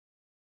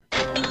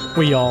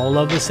We all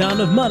love the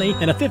sound of money,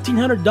 and a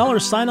 $1,500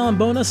 sign-on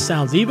bonus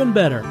sounds even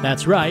better.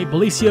 That's right,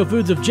 Belicio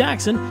Foods of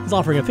Jackson is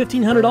offering a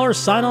 $1,500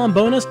 sign-on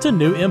bonus to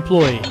new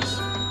employees.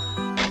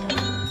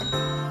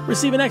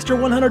 Receive an extra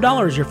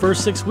 $100 your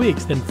first 6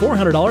 weeks, then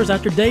 $400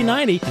 after day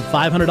 90, and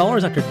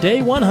 $500 after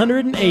day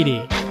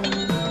 180.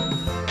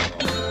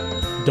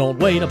 Don't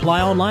wait.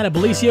 Apply online at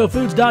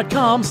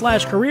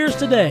beliciofoods.com/careers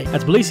today.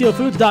 That's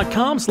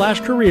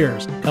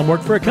beliciofoods.com/careers. Come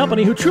work for a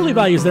company who truly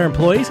values their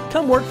employees.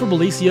 Come work for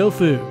Belicio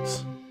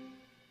Foods.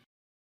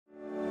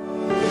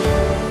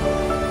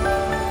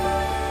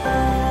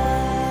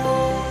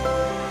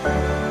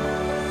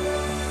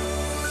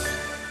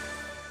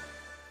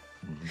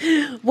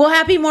 Well,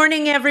 happy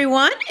morning,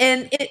 everyone.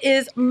 And it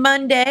is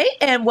Monday,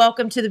 and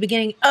welcome to the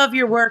beginning of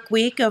your work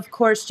week. Of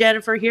course,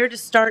 Jennifer here to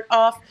start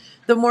off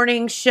the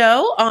morning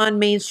show on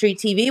Main Street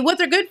TV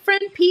with our good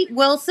friend Pete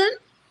Wilson.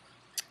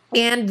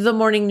 And the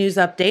morning news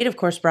update, of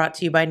course, brought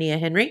to you by Nia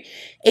Henry,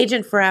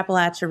 agent for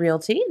Appalachia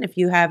Realty. And if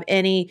you have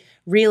any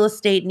real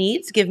estate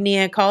needs, give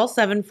Nia a call,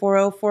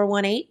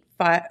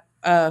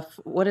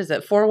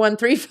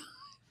 740-418-4135.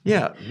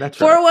 Yeah, that's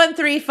right.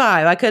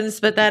 4135. I couldn't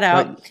spit that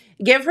out. Right.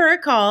 Give her a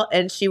call,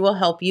 and she will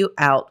help you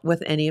out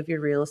with any of your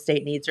real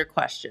estate needs or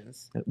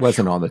questions. It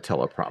wasn't on the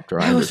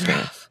teleprompter, I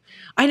understand.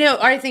 I know.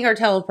 I think our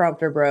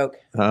teleprompter broke.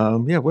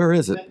 Yeah, where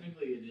is it?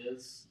 Technically, it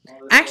is.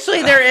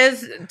 Actually, there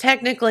is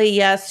technically,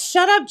 yes.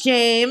 Shut up,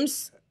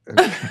 James.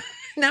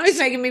 Now he's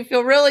making me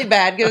feel really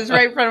bad because it's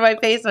right in front of my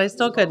face, and I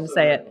still couldn't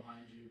say it.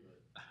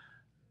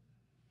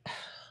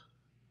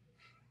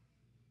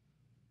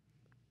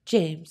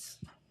 James.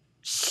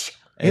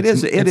 It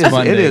is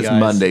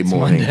Monday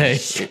morning.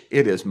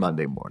 It is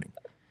Monday morning.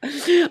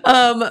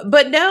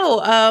 But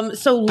no,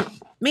 so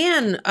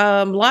man,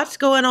 lots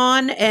going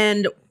on,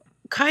 and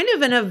kind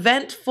of an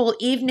eventful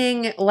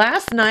evening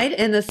last night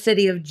in the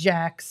city of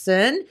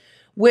Jackson,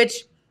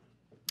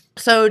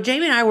 so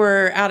Jamie and I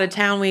were out of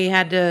town. We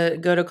had to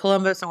go to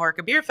Columbus and work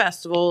a beer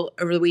festival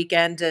over the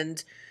weekend,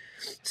 and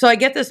so I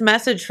get this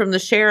message from the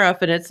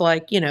sheriff, and it's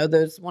like,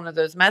 one of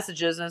those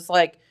messages, and it's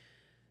like,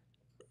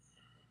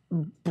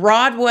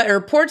 Broadway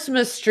or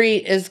Portsmouth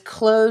Street is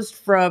closed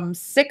from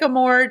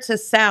Sycamore to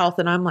South,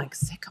 and I'm like,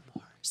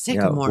 Sycamore.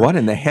 Yeah, what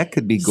in the heck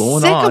could be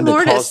going on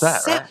to cause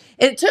that? Right?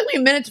 It took me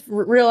a minute to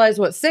realize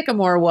what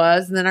Sycamore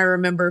was, and then I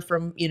remember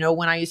from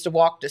when I used to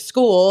walk to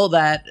school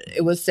that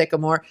it was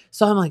Sycamore.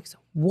 So I'm like,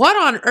 what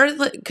on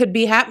earth could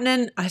be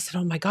happening? I said,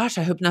 oh my gosh,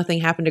 I hope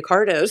nothing happened to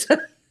Cardo's.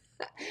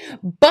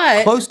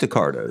 But close to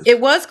Cardo's. It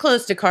was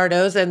close to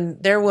Cardo's,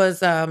 and there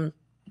was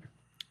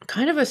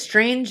kind of a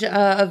strange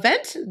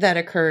event that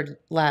occurred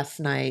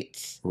last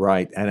night.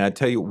 Right. And I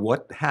tell you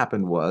what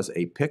happened was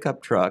a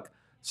pickup truck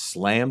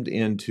slammed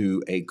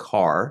into a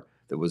car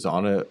that was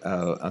on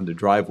the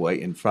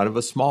driveway in front of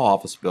a small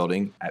office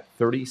building at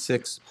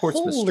 36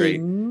 Portsmouth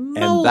Street.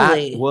 Moly. And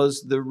that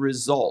was the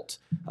result.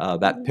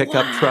 That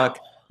pickup truck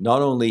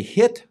not only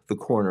hit the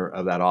corner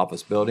of that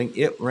office building,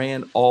 it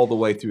ran all the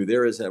way through.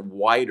 There is a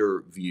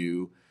wider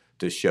view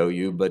to show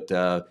you, but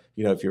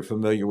if you're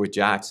familiar with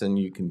Jackson,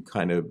 you can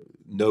kind of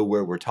know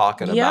where we're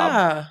talking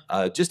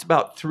about. Just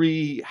about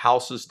 3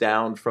 houses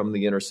down from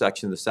the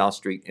intersection, the South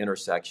Street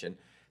intersection,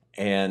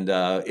 and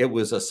it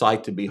was a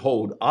sight to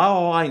behold.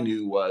 All I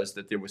knew was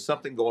that there was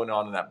something going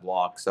on in that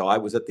block, so I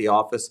was at the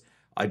office.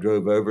 I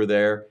drove over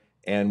there,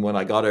 and when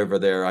I got over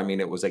there, I mean,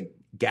 it was a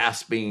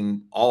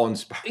gasping,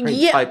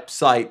 awe-inspiring type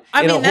sight.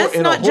 I mean, that's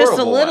not just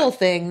a little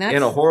thing. That's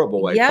in a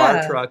horrible way.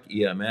 Fire truck,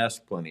 EMS,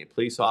 plenty of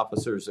police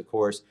officers, of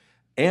course.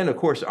 And, of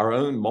course, our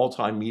own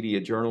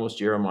multimedia journalist,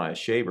 Jeremiah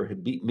Shaver,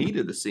 had beat me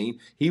to the scene.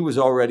 He was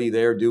already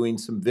there doing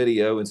some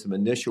video and some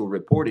initial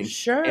reporting.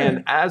 Sure.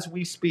 And as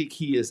we speak,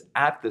 he is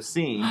at the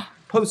scene,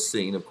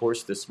 post-scene, of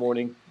course, this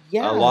morning.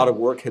 Yeah. A lot of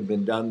work had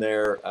been done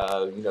there,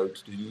 to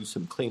do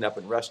some cleanup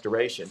and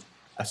restoration.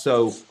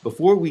 So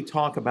before we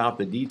talk about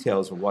the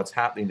details of what's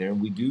happening there,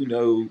 and we do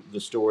know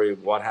the story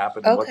of what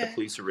happened and what the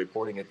police are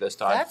reporting at this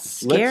time. That's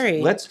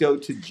scary. Let's go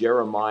to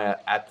Jeremiah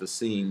at the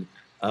scene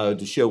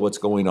to show what's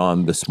going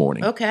on this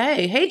morning.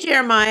 Okay. Hey,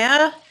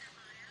 Jeremiah.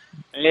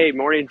 Hey,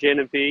 morning, Jen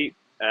and Pete.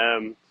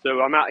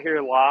 So I'm out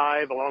here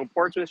live along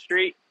Portsmouth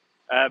Street.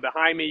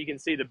 Behind me, you can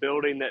see the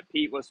building that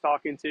Pete was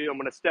talking to. I'm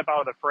going to step out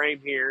of the frame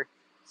here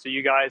so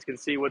you guys can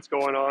see what's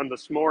going on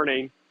this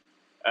morning.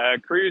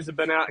 Crews have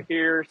been out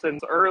here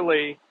since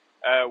early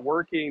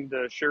working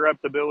to shore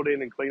up the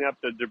building and clean up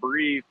the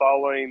debris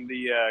following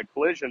the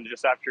collision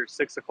just after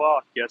 6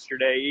 o'clock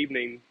yesterday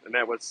evening, and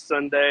that was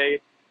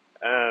Sunday,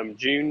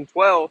 June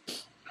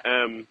 12th.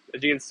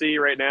 As you can see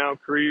right now,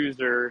 crews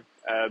are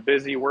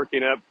busy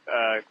working up,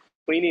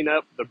 cleaning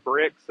up the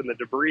bricks and the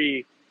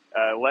debris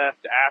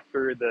left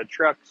after the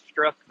truck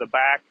struck the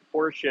back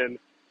portion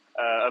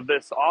of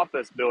this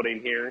office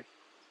building here.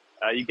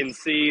 You can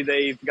see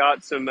they've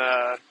got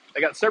they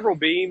got several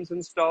beams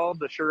installed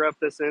to shore up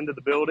this end of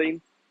the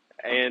building,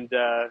 and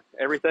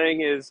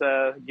everything is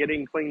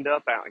getting cleaned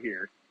up out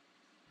here.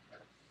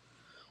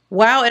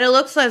 Wow, and it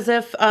looks as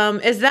if,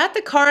 is that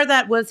the car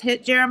that was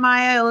hit,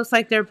 Jeremiah? It looks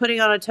like they're putting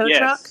on a tow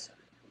truck?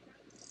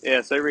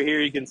 Yeah, so over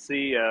here you can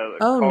see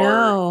Oh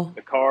no.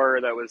 the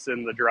car that was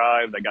in the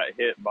drive that got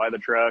hit by the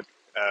truck.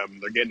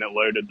 They're getting it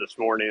loaded this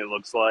morning, it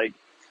looks like.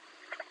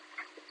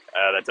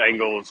 That's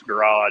Engel's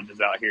Garage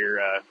is out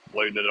here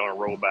loading it on a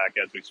rollback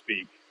as we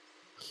speak.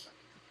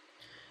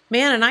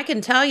 Man, and I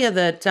can tell you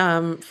that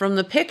from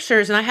the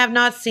pictures, and I have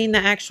not seen the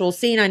actual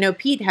scene. I know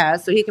Pete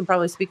has, so he can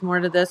probably speak more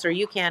to this, or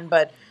you can.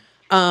 But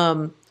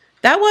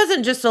that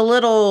wasn't just a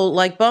little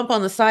like bump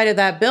on the side of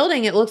that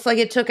building. It looks like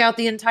it took out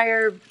the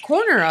entire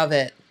corner of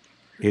it.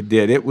 It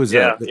did. It was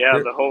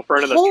the whole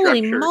front of the Holy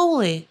structure.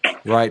 moly!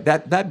 Right.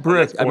 That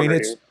brick. I mean,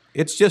 here.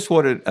 it's just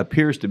what it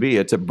appears to be.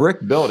 It's a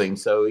brick building,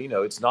 so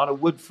it's not a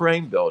wood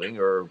frame building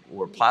or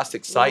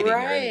plastic siding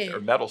or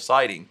metal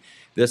siding.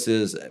 This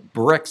is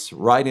bricks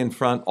right in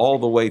front all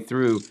the way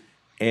through.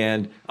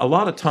 And a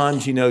lot of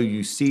times,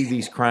 you see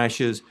these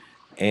crashes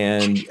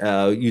and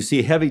you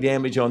see heavy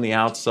damage on the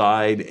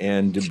outside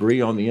and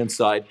debris on the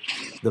inside.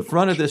 The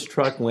front of this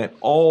truck went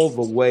all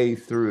the way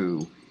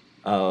through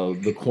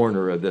the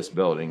corner of this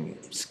building.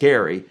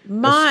 Scary.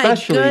 My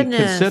especially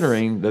goodness.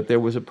 Considering that there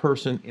was a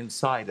person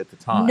inside at the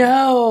time.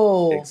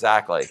 No.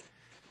 Exactly.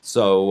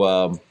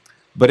 So,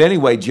 but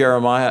anyway,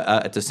 Jeremiah,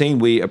 at the scene,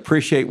 we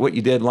appreciate what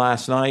you did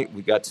last night.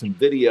 We got some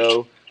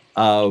video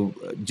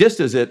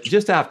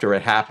just after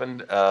it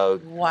happened.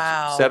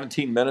 Wow.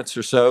 17 minutes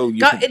or so.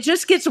 It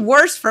just gets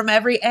worse from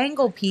every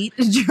angle, Pete.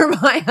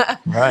 Jeremiah.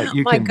 Right.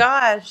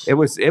 Gosh. It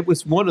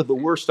was one of the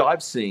worst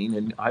I've seen,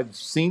 and I've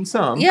seen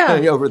some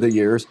over the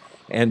years.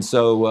 And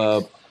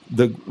so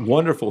the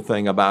wonderful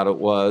thing about it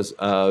was,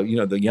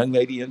 the young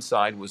lady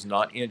inside was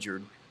not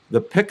injured.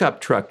 The pickup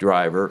truck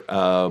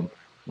driver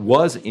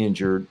was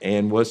injured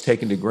and was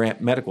taken to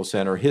Grant Medical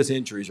Center. His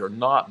injuries are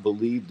not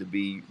believed to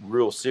be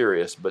real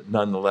serious, but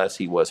nonetheless,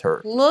 he was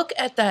hurt. Look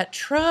at that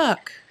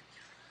truck.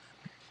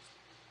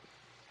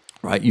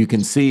 Right. You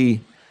can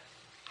see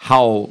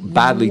how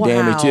badly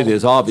damaged it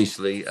is.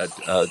 Obviously,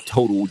 a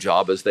total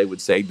job, as they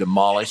would say,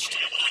 demolished.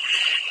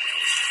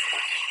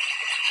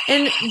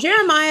 And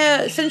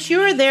Jeremiah, since you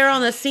were there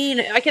on the scene,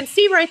 I can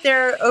see right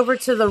there over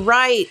to the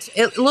right,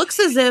 it looks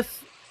as if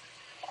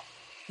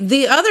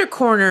the other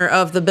corner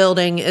of the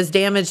building is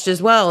damaged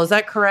as well. Is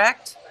that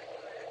correct?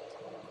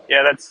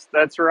 Yeah,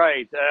 that's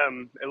right.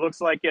 It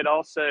looks like it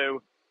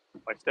also,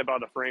 if I step out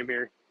of the frame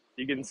here,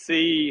 you can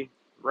see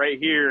right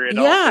here, it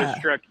also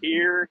struck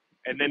here,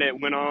 and then it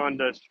went on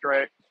to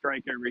strike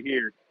over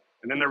here.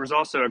 And then there was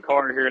also a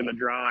car here in the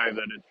drive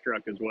that it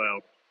struck as well.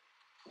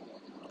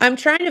 I'm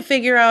trying to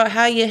figure out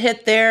how you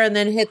hit there and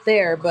then hit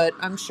there, but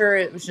I'm sure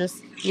it was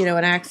just,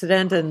 an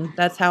accident and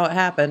that's how it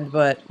happened.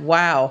 But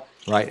wow.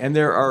 Right. And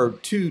there are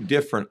two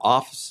different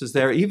offices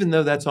there. Even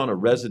though that's on a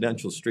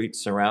residential street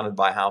surrounded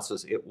by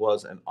houses, it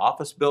was an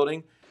office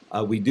building.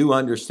 We do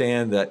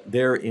understand that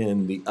there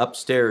in the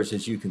upstairs,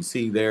 as you can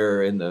see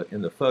there in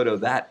the photo,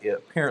 that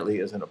apparently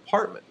is an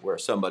apartment where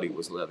somebody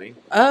was living.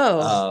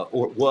 Oh.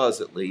 Or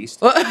was at least.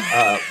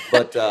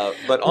 But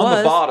on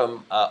the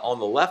bottom, on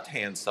the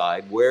left-hand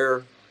side,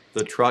 where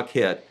the truck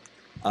hit,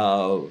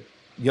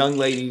 young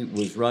lady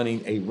was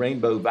running a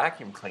Rainbow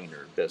vacuum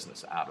cleaner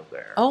business out of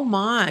there. Oh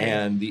my!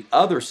 And the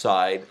other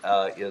side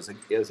is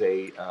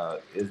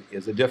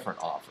a different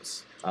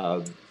office.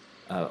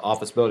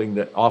 Office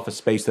building, office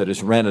space that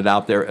is rented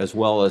out there, as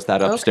well as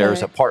that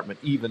upstairs apartment,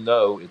 even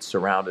though it's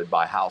surrounded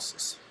by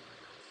houses.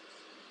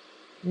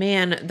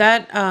 Man,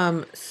 that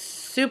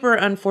super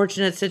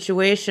unfortunate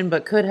situation,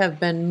 but could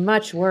have been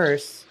much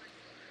worse.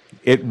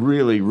 It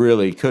really,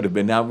 really could have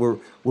been. Now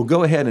we'll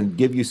go ahead and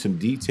give you some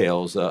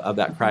details of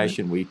that crash,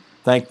 and we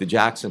thank the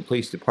Jackson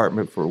Police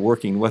Department for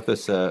working with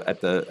us at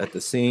the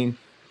scene.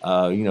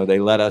 They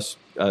let us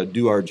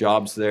do our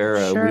jobs there.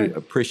 Sure. We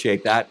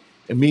appreciate that.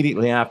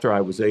 Immediately after,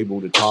 I was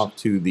able to talk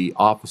to the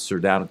officer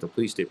down at the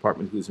police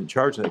department who's in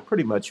charge, and they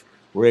pretty much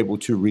were able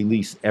to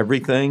release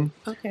everything.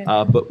 Okay.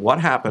 But what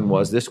happened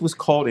was this was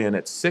called in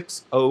at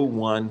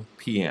 6:01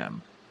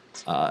 p.m.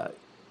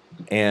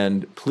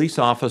 And police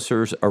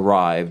officers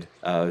arrived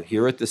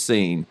here at the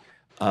scene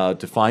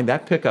to find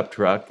that pickup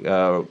truck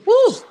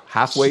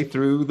halfway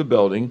through the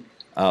building.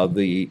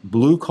 The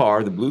blue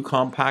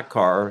compact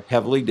car,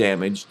 heavily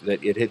damaged,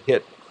 that it had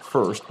hit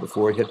first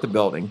before it hit the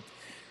building.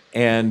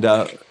 And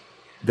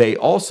they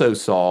also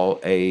saw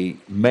a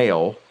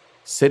male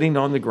sitting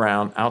on the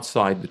ground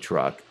outside the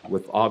truck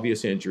with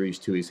obvious injuries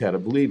to his head, I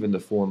believe in the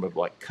form of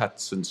like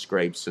cuts and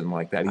scrapes and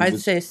like that. I'd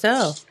say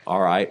so.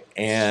 All right.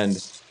 And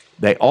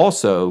they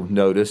also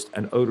noticed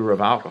an odor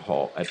of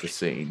alcohol at the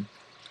scene.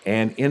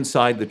 And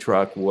inside the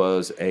truck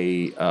was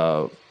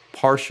a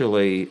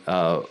partially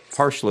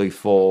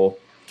full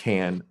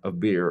can of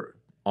beer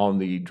on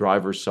the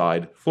driver's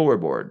side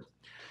floorboard.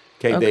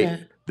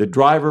 Okay. The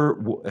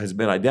driver has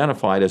been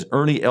identified as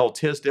Ernie L.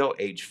 Tisdale,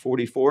 age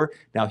 44.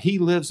 Now, he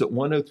lives at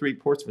 103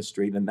 Portsmouth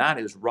Street, and that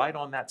is right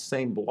on that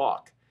same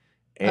block.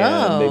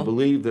 And they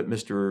believe that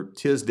Mr.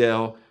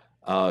 Tisdale,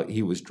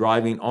 he was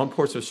driving on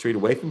Portsmouth Street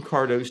away from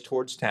Cardo's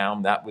towards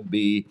town. That would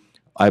be,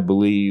 I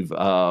believe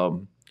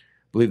that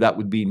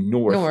would be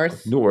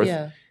north.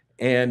 Yeah.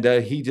 And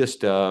he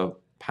just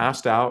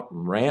passed out,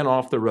 ran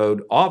off the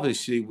road,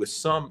 obviously with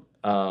some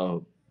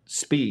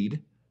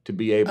speed to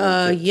be able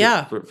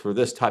for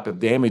this type of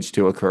damage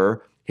to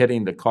occur,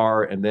 hitting the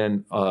car and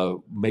then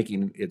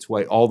making its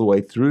way all the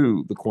way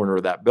through the corner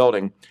of that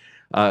building.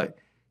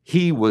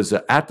 He was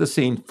at the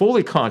scene,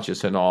 fully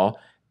conscious and all.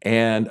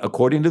 And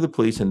according to the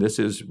police, and this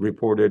is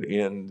reported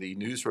in the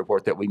news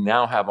report that we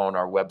now have on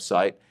our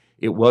website,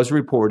 it was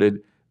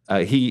reported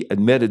he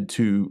admitted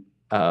to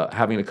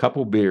having a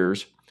couple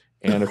beers.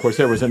 And, of course,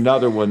 there was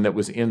another one that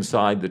was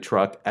inside the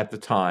truck at the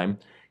time.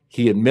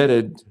 He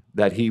admitted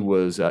that he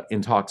was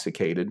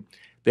intoxicated.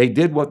 They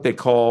did what they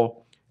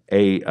call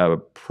a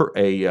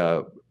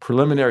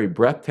preliminary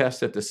breath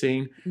test at the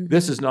scene. Mm-hmm.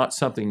 This is not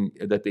something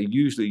that they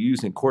usually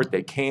use in court.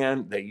 They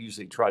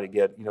usually try to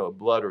get, a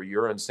blood or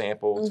urine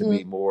sample to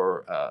be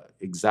more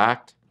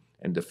exact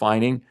and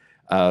defining.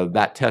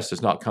 That test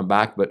has not come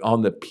back, but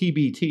on the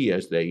PBT,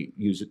 as they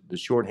use it, the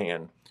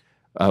shorthand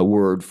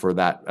word for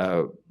that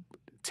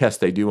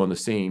test they do on the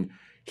scene,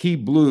 he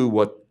blew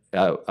what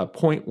a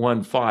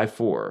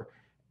 0.154,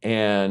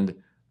 and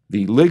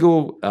the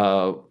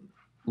legal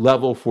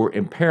level for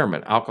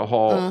impairment,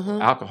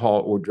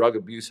 alcohol or drug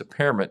abuse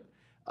impairment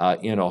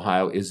in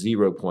Ohio is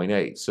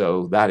 0.8.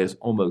 So that is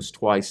almost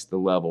twice the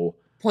level.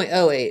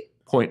 0.08.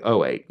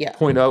 0.08. Yeah.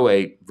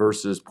 0.08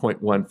 versus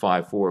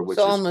 0.154, which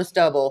is almost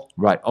double.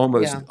 Right,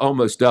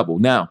 almost double.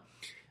 Now,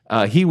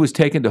 he was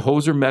taken to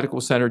Holzer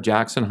Medical Center,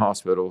 Jackson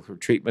Hospital for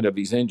treatment of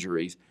his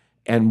injuries.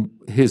 And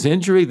his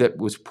injury that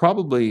was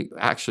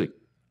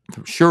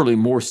surely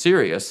more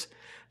serious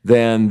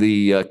than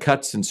the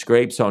cuts and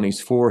scrapes on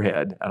his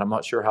forehead, and I'm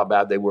not sure how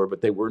bad they were,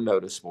 but they were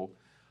noticeable,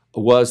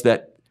 was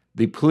that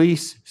the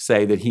police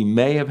say that he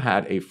may have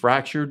had a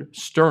fractured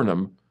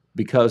sternum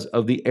because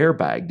of the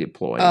airbag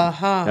deploying.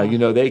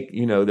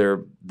 Now,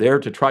 they're there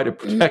to try to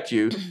protect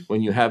you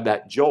when you have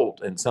that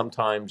jolt, and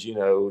sometimes,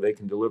 they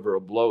can deliver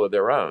a blow of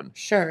their own.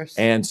 Sure.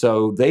 And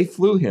so they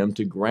flew him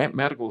to Grant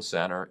Medical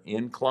Center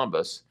in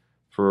Columbus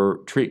for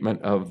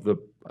treatment of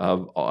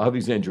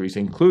his injuries,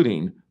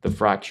 including the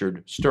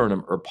fractured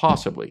sternum or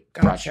possibly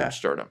fractured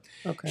sternum.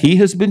 Okay. He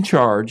has been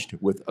charged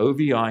with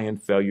OVI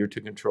and failure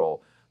to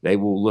control. They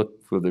will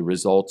look for the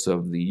results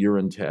of the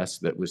urine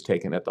test that was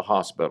taken at the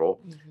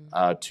hospital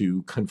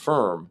to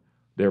confirm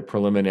their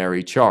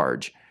preliminary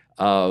charge.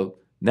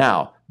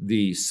 Now,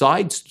 the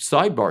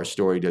sidebar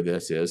story to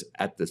this is,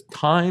 at the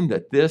time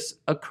that this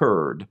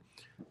occurred,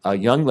 a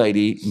young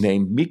lady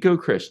named Miko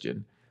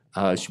Christian,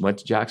 she went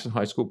to Jackson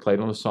High School, played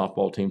on the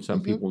softball team.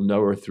 Some people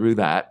know her through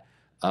that.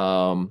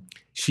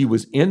 She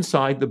was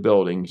inside the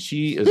building.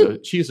 She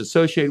is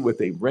associated with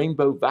a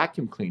Rainbow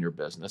vacuum cleaner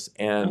business,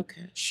 and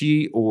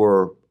she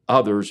or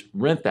others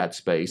rent that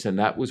space, and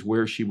that was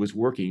where she was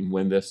working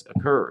when this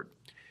occurred.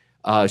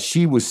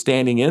 She was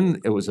standing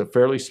it was a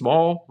fairly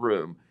small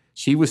room.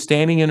 She was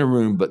standing in a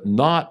room, but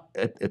not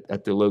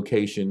at the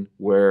location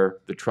where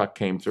the truck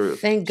came through.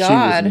 Thank God.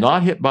 She was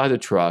not hit by the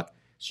truck.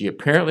 She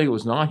apparently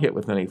was not hit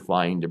with any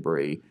flying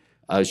debris.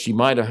 She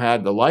might have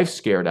had the life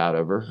scared out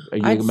of her.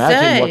 You can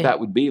imagine what that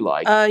would be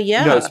like.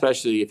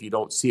 Especially if you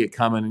don't see it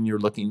coming and you're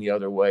looking the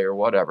other way or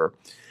whatever.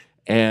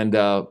 And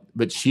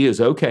but she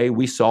is okay.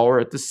 We saw her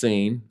at the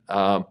scene.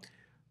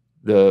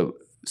 The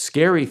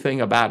scary thing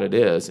about it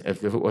is,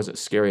 if it wasn't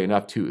scary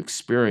enough to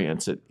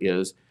experience it,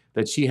 is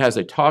that she has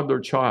a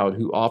toddler child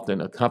who often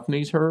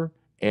accompanies her.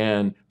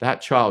 And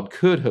that child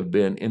could have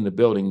been in the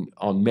building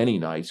on many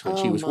nights when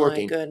she was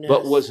working,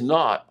 but was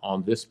not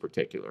on this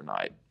particular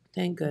night.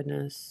 Thank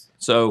goodness.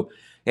 So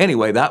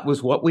anyway, that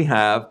was what we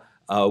have.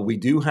 We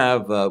do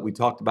have, we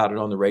talked about it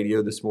on the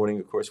radio this morning.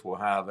 Of course, we'll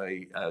have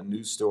a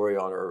news story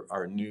on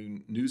our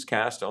new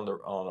newscast on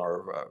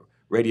our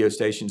radio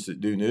stations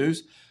that do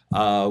news.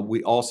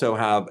 We also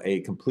have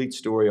a complete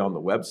story on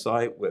the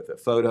website with a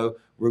photo.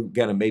 We're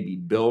going to maybe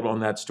build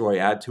on that story,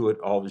 add to it,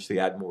 obviously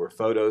add more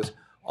photos.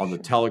 On the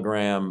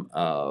Telegram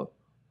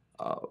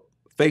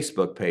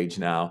Facebook page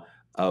now,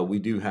 we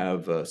do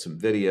have some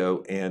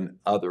video and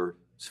other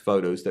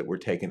photos that were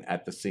taken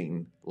at the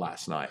scene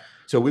last night.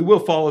 So we will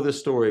follow this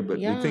story, but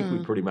we think we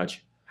pretty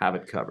much have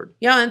it covered.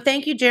 Yeah, and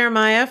thank you,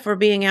 Jeremiah, for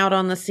being out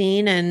on the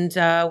scene,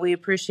 and we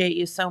appreciate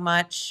you so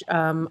much,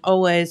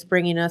 always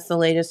bringing us the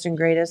latest and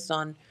greatest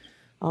on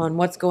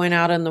what's going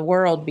out in the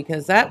world,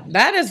 because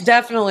that is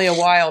definitely a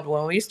wild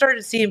one. We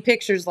started seeing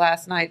pictures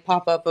last night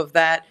pop up of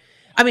that.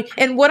 I mean,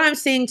 and what I'm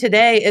seeing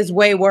today is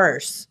way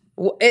worse.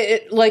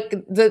 Like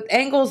the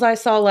angles I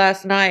saw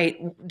last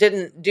night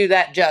didn't do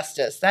that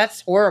justice.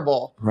 That's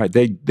horrible. Right.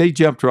 They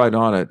jumped right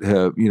on it.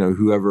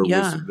 Whoever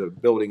was the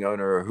building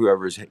owner or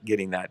whoever's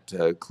getting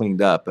that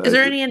cleaned up. Is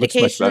there any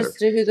indication as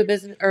to who the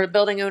business or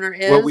building owner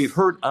is? Well, we've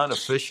heard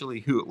unofficially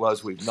who it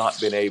was. I've not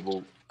been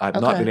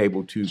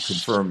able to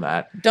confirm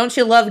that. Don't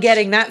you love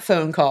getting that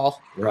phone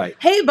call? Right.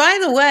 Hey, by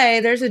the way,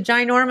 there's a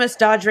ginormous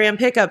Dodge Ram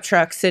pickup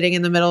truck sitting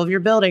in the middle of your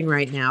building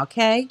right now,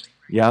 okay?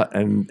 Yeah,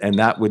 and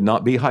that would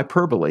not be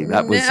hyperbole.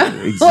 That was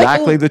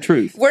exactly the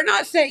truth. We're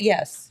not saying,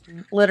 yes,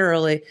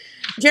 literally.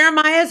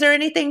 Jeremiah, is there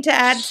anything to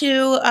add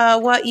to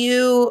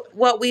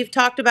what we've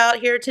talked about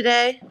here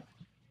today?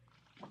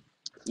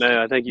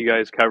 No, I think you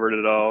guys covered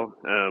it all.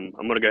 I'm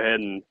going to go ahead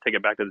and take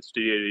it back to the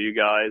studio to you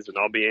guys, and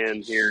I'll be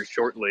in here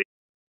shortly.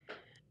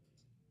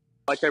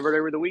 I covered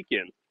over the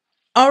weekend.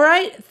 All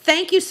right.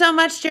 Thank you so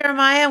much,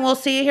 Jeremiah, and we'll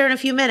see you here in a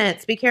few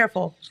minutes. Be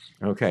careful.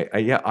 Okay.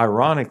 Yeah.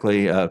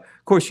 Ironically, of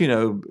course,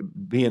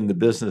 being the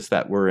business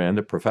that we're in,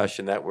 the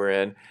profession that we're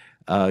in,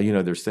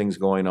 there's things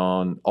going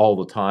on all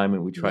the time,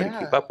 and we try to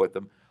keep up with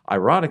them.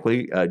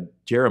 Ironically,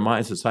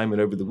 Jeremiah's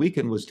assignment over the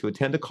weekend was to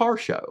attend a car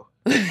show.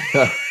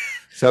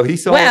 So he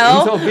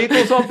saw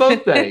vehicles on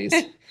both days.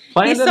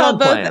 Planned He and saw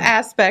both unplanned.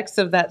 aspects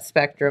of that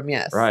spectrum,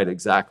 yes. Right,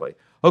 exactly.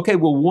 Okay,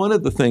 well, one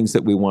of the things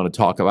that we want to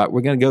talk about,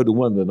 we're going to go to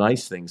one of the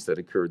nice things that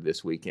occurred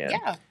this weekend.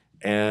 Yeah.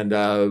 And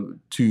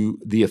to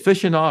the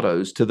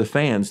aficionados, to the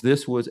fans,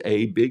 this was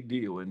a big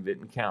deal in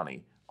Vinton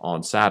County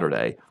on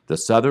Saturday. The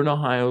Southern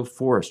Ohio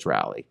Forest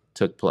Rally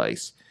took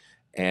place.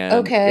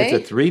 And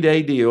it's a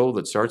 3-day deal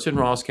that starts in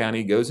Ross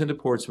County, goes into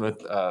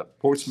Portsmouth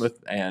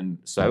and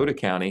Scioto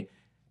County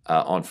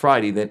on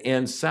Friday, then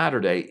ends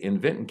Saturday in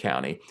Vinton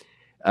County.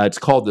 It's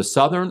called the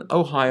Southern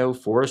Ohio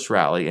Forest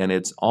Rally, and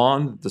it's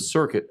on the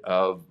circuit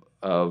of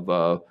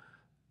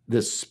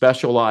this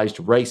specialized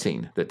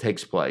racing that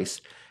takes place.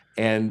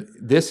 And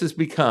this has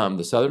become,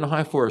 the Southern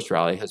Ohio Forest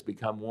Rally has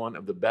become one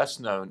of the best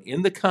known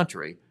in the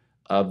country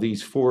of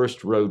these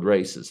forest road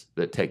races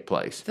that take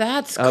place.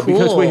 That's cool.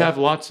 Because we have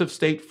lots of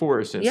state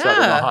forests in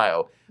Southern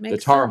Ohio. The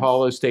Tar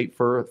Hollow State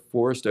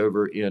Forest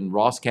over in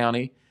Ross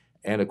County,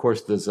 and of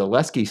course the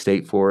Zaleski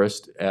State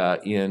Forest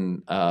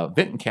in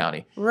Vinton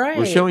County. Right.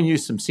 We're showing you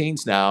some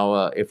scenes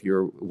now. If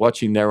you're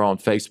watching there on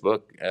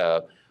Facebook,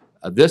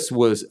 this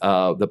was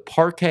the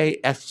Parquet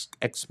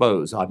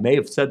Expose. I may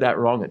have said that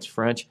wrong. It's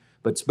French,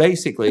 but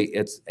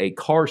it's a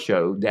car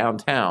show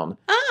downtown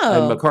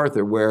in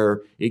MacArthur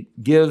where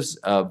it gives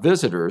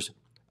visitors,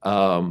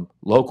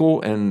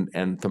 local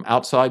and from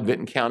outside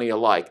Vinton County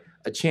alike,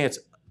 a chance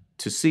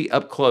to see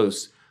up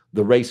close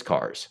the race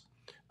cars.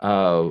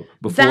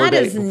 Before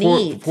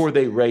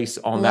they race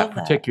on that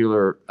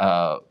particular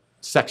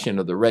section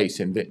of the race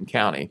in Vinton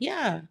County.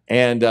 Yeah.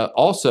 And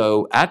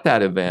also at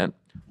that event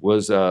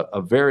was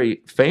a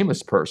very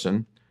famous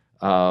person,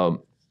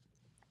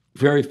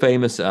 very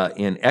famous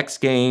in X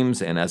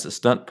Games and as a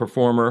stunt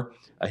performer.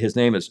 His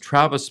name is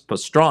Travis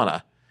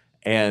Pastrana.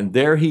 And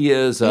there he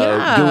is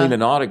doing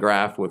an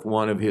autograph with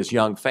one of his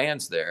young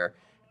fans there.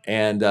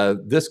 And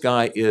this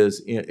guy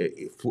is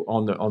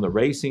on the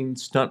racing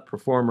stunt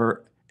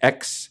performer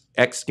X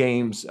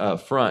Games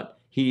front.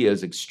 He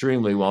is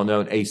extremely well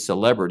known, a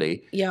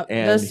celebrity. Yeah,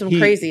 does some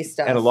crazy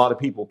stuff. And a lot of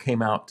people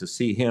came out to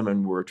see him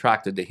and were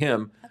attracted to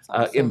him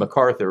in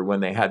MacArthur when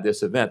they had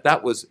this event.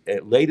 That was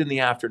late in the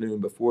afternoon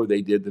before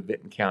they did the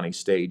Vinton County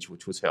stage,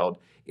 which was held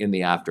in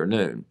the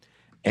afternoon.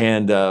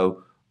 And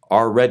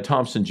our Red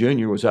Thompson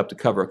Jr. was up to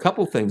cover a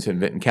couple things in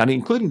Vinton County,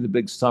 including the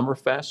big Summer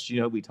Fest,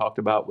 we talked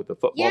about with the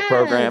football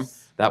program.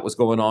 That was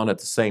going on at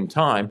the same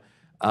time.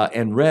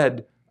 And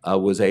Red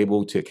was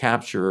able to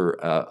capture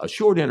a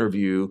short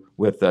interview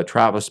with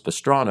Travis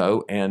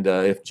Pastrana. And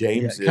if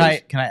James can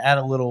I add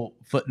a little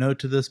footnote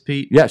to this,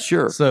 Pete? Yeah,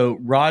 sure. So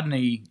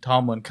Rodney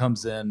Tomlin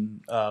comes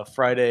in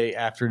Friday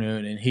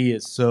afternoon, and he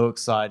is so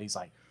excited. He's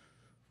like,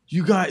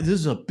 "You guys, this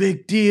is a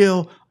big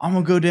deal. I'm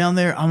gonna go down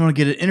there. I'm gonna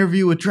get an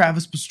interview with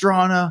Travis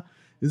Pastrana.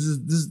 This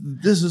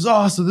is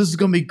awesome. This is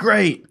gonna be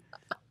great."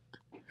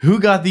 Who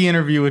got the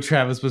interview with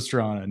Travis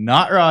Pastrana?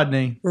 Not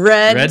Rodney.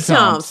 Red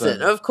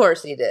Thompson. Of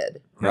course he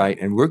did. Right,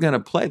 and we're going to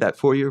play that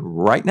for you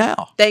right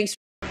now. Thanks.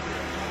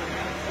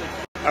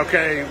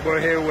 Okay,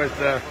 we're here with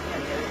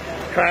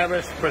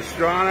Travis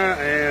Pastrana,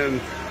 and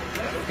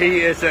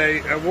he is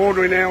a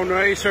world-renowned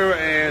racer.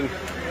 And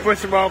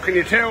first of all, can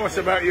you tell us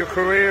about your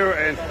career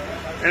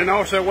and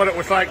also what it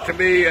was like to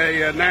be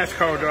a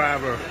NASCAR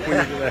driver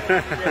when you did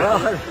that?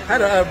 Well, I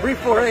had a brief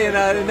foray in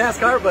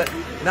NASCAR, but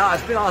no,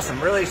 it's been awesome.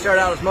 Really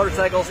started out as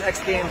motorcycles,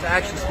 X Games,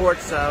 action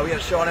sports. We had a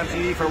show on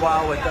MTV for a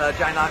while with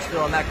Johnny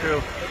Knoxville and that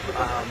crew.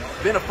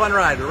 Been a fun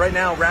ride, but right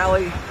now,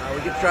 rally,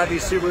 we get to drive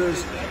these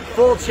Subarus,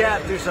 full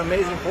chat through some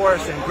amazing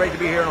forests, and great to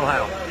be here in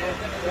Ohio.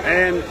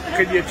 And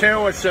could you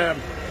tell us a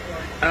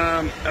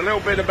little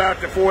bit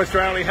about the Forest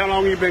Rally, how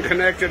long you've been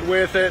connected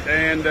with it,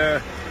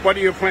 and what are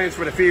your plans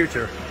for the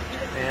future?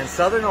 And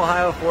Southern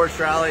Ohio Forest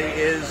Rally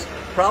is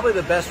probably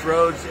the best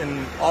roads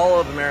in all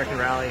of American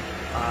Rally.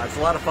 It's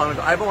a lot of fun.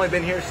 I've only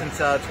been here since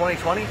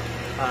 2020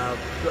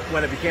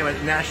 when it became a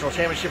national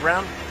championship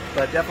round,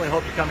 but definitely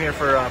hope to come here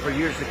for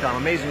years to come.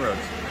 Amazing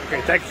roads.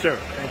 Okay, thank you, sir.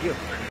 Thank you.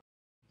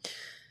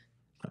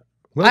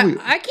 Well,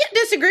 I can't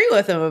disagree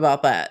with him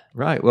about that.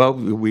 Right. Well,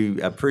 we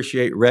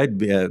appreciate Red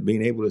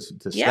being able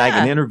to snag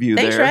an interview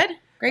Thanks, there. Red.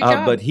 Great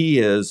job. But he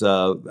is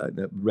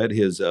read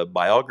his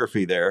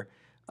biography there.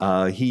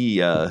 He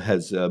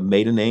has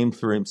made a name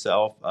for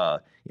himself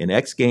in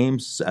X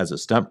Games as a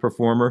stunt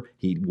performer.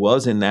 He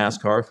was in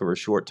NASCAR for a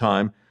short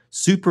time.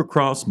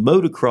 Supercross,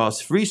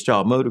 motocross,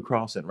 freestyle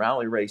motocross, and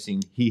rally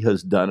racing. He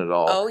has done it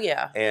all. Oh,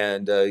 yeah.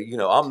 And,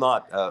 I'm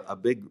not a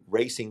big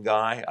racing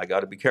guy. I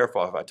got to be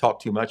careful. If I talk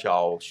too much,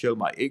 I'll show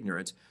my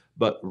ignorance.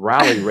 But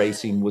rally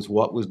racing was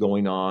what was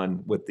going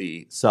on with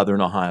the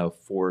Southern Ohio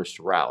Forest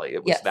Rally.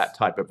 It was Yes. that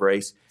type of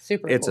race.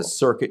 Super It's cool. a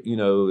circuit, you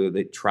know,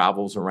 that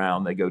travels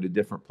around. They go to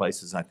different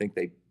places. I think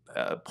they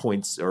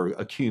points are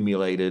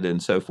accumulated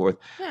and so forth.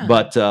 Yeah.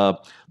 But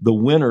the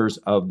winners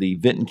of the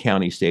Vinton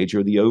County stage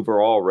or the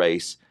overall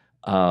race,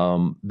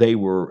 they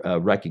were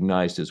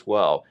recognized as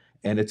well.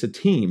 And it's a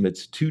team.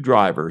 It's 2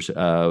 drivers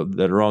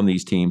that are on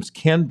these teams,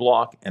 Ken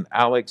Block and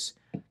Alex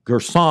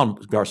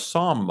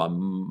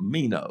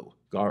Garsamamino.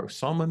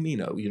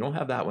 You don't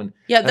have that one.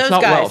 Yeah, That's those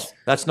not guys. Welsh.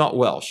 That's not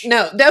Welsh.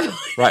 No, definitely.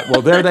 Right.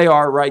 Well, there they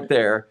are right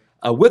there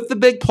with the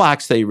big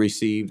plaques they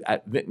received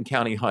at Vinton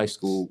County High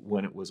School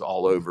when it was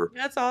all over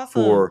That's awesome.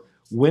 for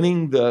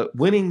winning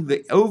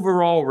the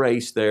overall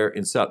race there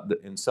in Southern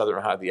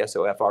Ohio, the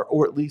SOFR,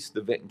 or at least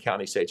the Vinton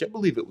County stage. I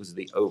believe it was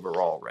the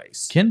overall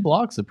race. Ken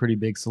Block's a pretty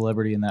big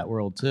celebrity in that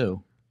world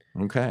too.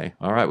 Okay.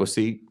 All right. Well,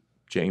 see,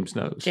 James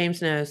knows.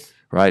 James knows.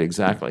 Right,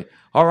 exactly.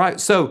 All right,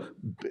 so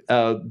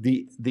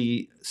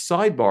the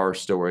sidebar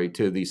story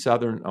to the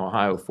Southern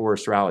Ohio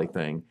Forest Rally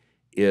thing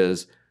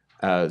is,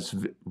 as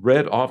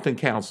Red often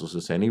counsels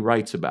us, and he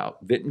writes about,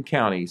 Vinton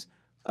County's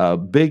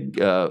big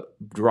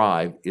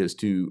drive is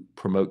to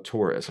promote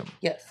tourism.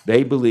 Yes.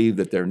 They believe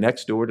that they're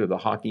next door to the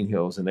Hocking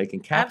Hills and they can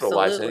capitalize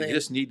on it. Absolutely. You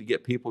just need to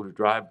get people to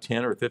drive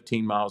 10 or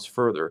 15 miles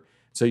further.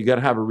 So you got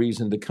to have a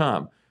reason to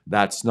come.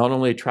 That's not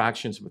only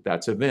attractions, but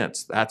that's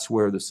events. That's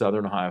where the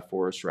Southern Ohio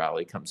Forest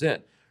Rally comes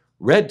in.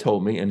 Red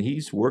told me, and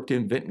he's worked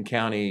in Vinton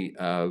County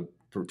for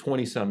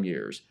 20-some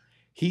years.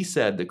 He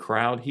said the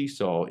crowd he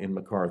saw in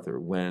MacArthur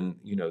when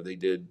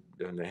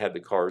they had the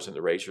cars and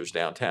the racers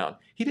downtown,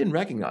 he didn't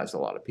recognize a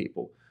lot of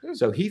people.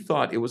 So he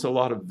thought it was a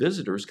lot of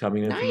visitors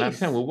coming in from out of Nice.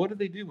 town. Well, what do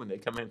they do when they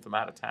come in from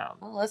out of town?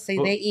 Well, let's see.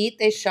 Well, They eat,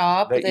 they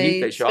shop, They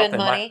eat, they shop, spend they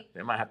money.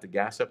 might have to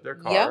gas up their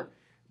car. Yep.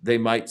 They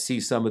might see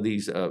some of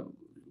these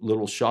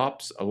little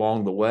shops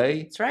along the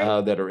way That's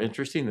right. that are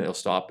interesting. They'll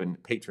stop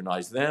and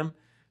patronize them.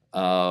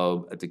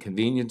 At the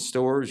convenience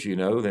stores,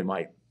 they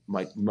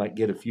might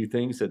get a few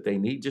things that they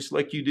need, just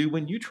like you do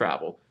when you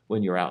travel,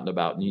 when you're out and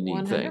about and you need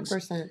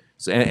 100%. things.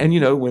 So,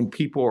 and when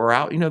people are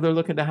out, they're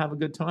looking to have a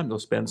good time. They'll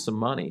spend some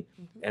money,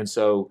 and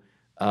so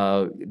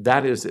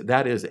that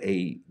is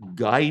a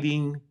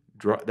guiding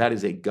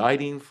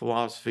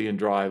philosophy and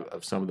drive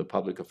of some of the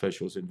public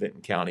officials in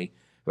Vinton County.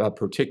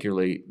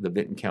 Particularly the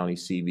Vinton County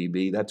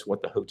CVB. That's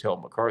what the Hotel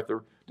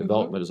MacArthur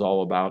development is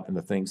all about and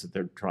the things that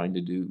they're trying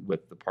to do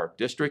with the Park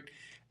District.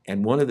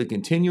 And one of the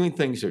continuing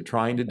things they're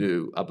trying to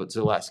do up at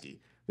Zaleski,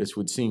 this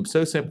would seem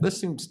so simple.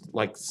 This seems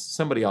like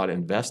somebody ought to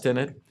invest in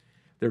it.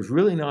 There's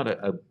really not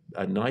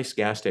a nice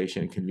gas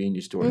station and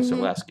convenience store in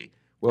Zaleski.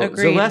 Well,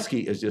 Agreed.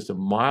 Zaleski is just a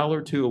mile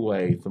or 2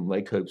 away from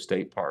Lake Hope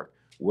State Park,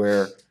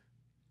 where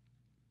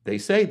they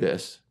say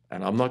this,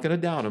 and I'm not going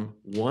to doubt them,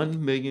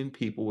 1 million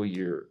people a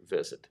year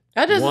visit.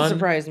 That doesn't 1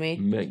 surprise me.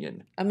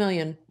 million. A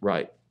million.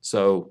 Right.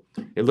 So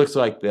it looks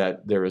like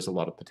that there is a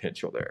lot of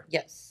potential there.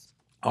 Yes.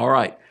 All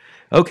right.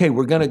 Okay,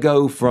 we're going to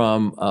go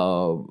from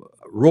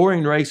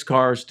roaring race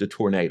cars to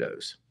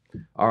tornadoes.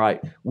 All right.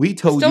 We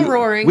told Still you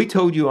roaring. We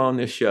told you on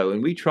this show,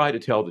 and we try to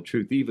tell the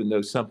truth, even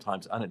though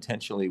sometimes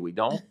unintentionally we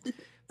don't,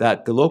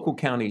 that the local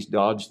counties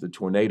dodged the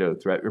tornado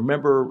threat.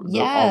 Remember on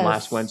Yes.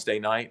 last Wednesday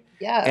night?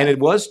 Yeah. And it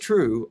was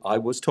true. I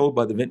was told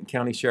by the Vinton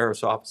County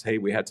Sheriff's Office, hey,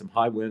 we had some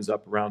high winds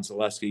up around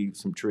Zaleski,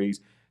 some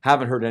trees.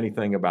 Haven't heard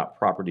anything about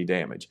property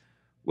damage.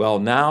 Well,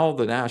 now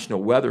the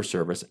National Weather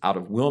Service out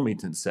of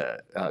Wilmington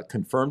said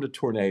confirmed a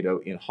tornado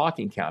in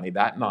Hocking County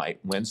that night,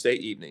 Wednesday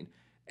evening,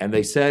 and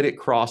they said it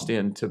crossed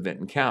into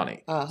Vinton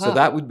County. So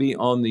that would be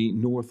on the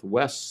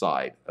northwest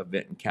side of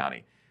Vinton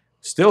County.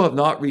 Still have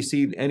not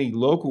received any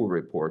local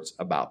reports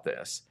about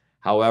this.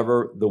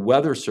 However, the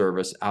Weather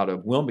Service out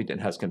of Wilmington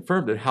has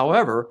confirmed it.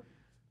 However,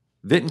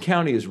 Vinton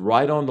County is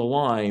right on the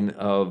line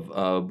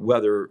of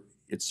whether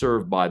it's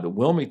served by the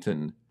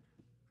Wilmington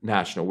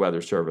National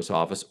Weather Service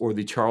Office or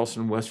the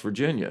Charleston, West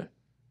Virginia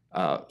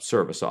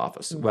Service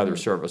Office, Weather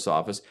Service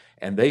Office.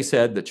 And they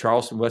said that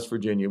Charleston, West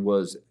Virginia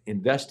was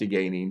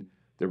investigating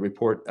the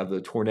report of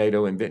the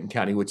tornado in Vinton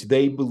County, which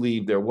they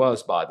believe there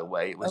was, by the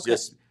way. It was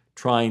just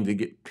trying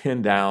to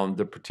pin down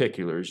the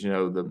particulars,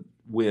 the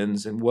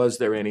winds, and was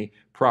there any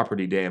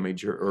property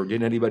damage or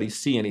did anybody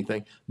see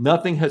anything?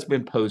 Nothing has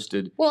been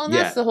posted Well, and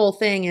yet. that's the whole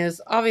thing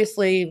is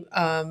obviously,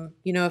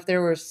 if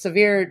there was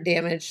severe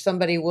damage,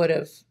 somebody would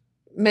have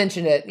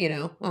mentioned it,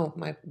 oh,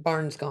 my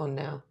barn's gone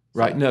now.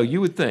 Right. No, you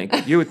would think,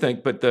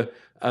 but the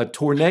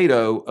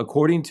tornado,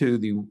 according to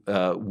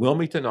the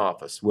Wilmington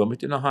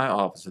Ohio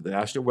office of the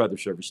National Weather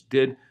Service,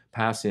 did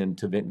pass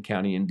into Vinton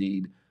County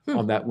indeed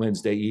on that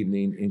Wednesday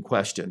evening in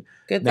question.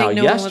 Good Now, thing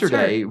no one was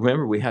yesterday, hurt.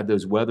 remember we had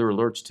those weather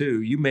alerts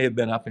too. You may have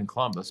been up in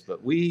Columbus,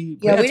 but we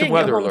Yeah, had we some didn't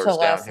weather get home alerts until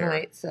down last here.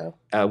 night. So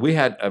We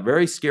had a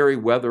very scary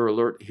weather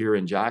alert here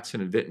in Jackson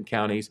and Vinton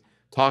counties,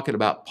 talking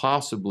about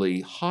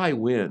possibly high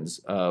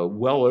winds,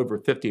 well over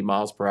 50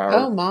 miles per hour.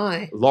 oh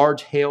my.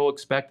 Large hail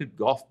expected,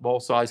 golf ball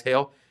size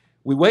hail.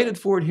 We waited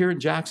for it here in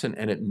Jackson,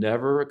 and it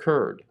never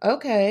occurred.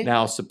 Okay.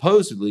 Now,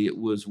 supposedly, it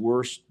was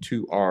worse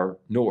to our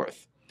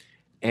north.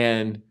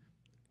 And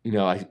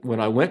when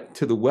I went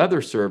to the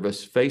Weather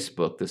Service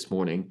Facebook this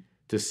morning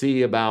to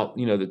see about,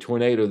 the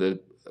tornado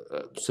that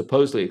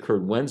supposedly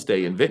occurred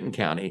Wednesday in Vinton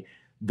County,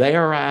 they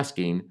are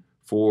asking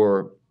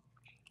for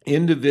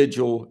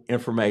individual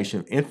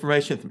information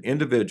from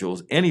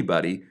individuals,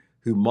 anybody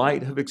who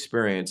might have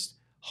experienced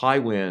high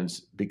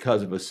winds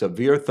because of a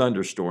severe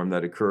thunderstorm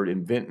that occurred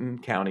in Vinton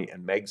County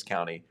and Meigs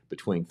County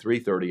between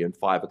 3:30 and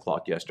 5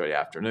 o'clock yesterday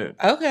afternoon.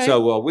 Okay.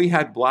 So while we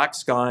had black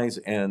skies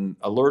and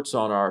alerts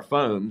on our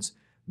phones,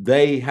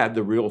 they had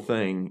the real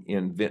thing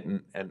in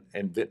Vinton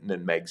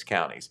and Meigs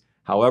counties.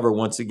 However,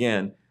 once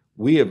again,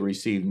 we have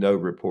received no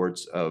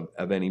reports of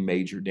any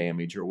major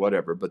damage or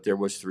whatever, but there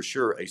was for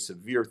sure a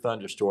severe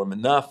thunderstorm,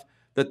 enough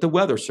that the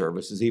Weather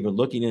Service is even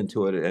looking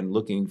into it and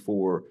looking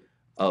for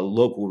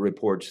local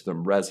reports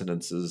from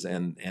residences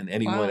and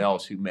anyone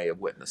else who may have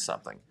witnessed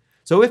something.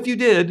 So if you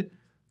did,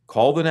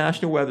 call the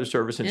National Weather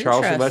Service in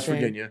Charleston, West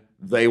Virginia.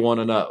 They want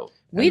to know.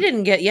 We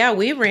didn't get,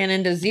 we ran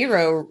into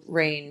 0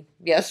 rain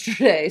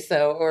yesterday,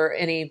 or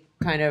any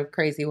kind of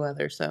crazy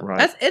weather. So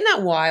isn't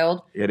that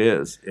wild? It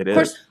is. It is. Of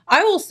course,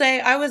 I will say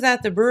I was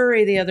at the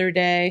brewery the other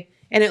day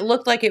and it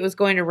looked like it was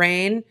going to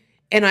rain.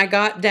 And I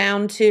got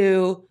down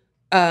to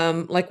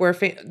where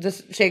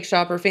this Shake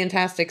Shop or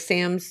Fantastic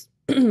Sam's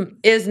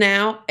is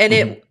now,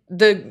 and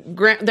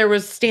there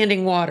was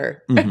standing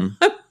water.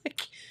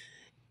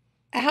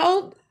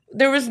 How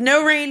there was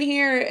no rain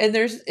here, and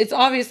it's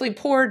obviously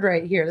poured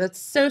right here.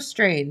 That's so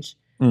strange.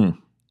 I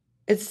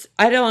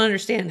don't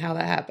understand how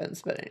that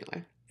happens, but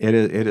anyway, it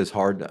is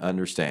hard to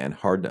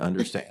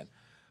understand.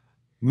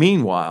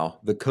 Meanwhile,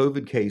 the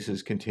COVID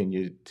cases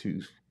continue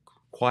to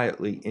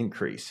quietly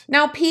increase.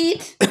 Now,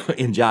 Pete,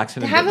 in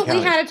Jackson, haven't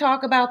we had a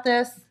talk about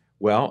this?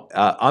 Well,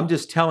 I'm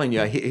just telling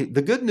you,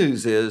 the good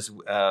news is,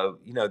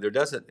 there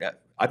doesn't.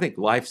 I think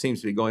life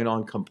seems to be going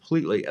on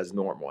completely as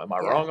normal. Am I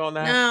wrong on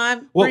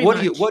that? No, what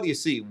do you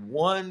see?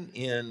 One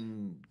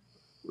in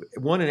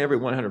every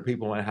 100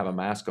 people might have a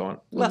mask on.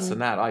 Less than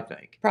that, I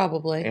think.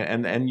 Probably.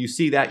 And you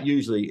see that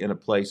usually in a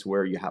place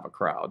where you have a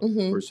crowd,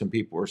 where some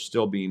people are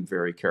still being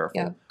very careful.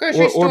 Yeah.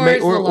 Grocery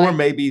stores, or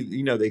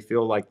maybe they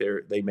feel like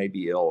they may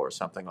be ill or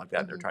something like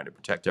that. And they're trying to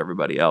protect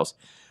everybody else.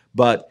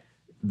 But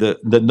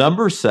the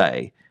numbers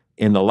say,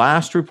 in the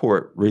last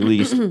report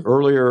released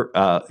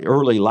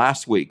early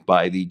last week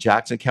by the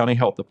Jackson County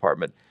Health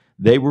Department,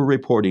 they were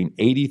reporting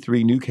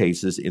 83 new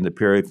cases in the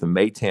period from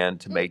May 10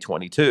 to May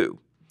 22.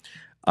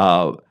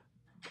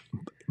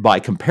 By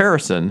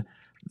comparison,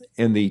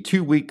 in the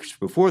 2 weeks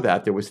before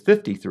that, there was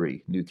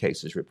 53 new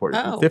cases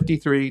reported, from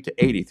 53 to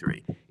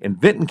 83. In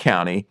Vinton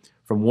County,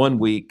 from 1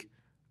 week,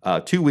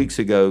 2 weeks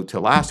ago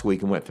to last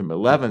week, it went from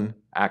 11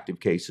 active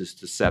cases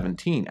to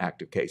 17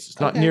 active cases.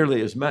 Not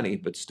nearly as many,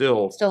 but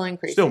still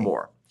increasing. Still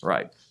more,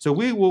 right. So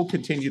we will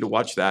continue to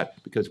watch that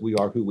because we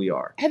are who we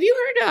are. Have you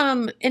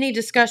heard any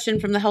discussion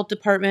from the health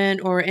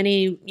department or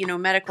any,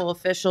 medical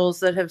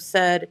officials that have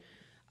said,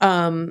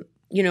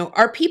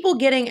 are people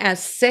getting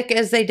as sick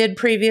as they did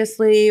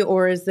previously,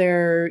 or is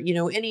there,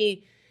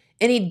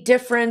 any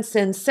difference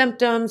in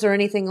symptoms or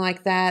anything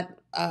like that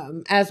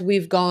as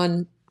we've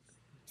gone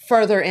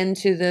further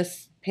into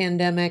this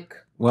pandemic?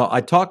 Well,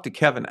 I talked to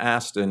Kevin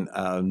Aston,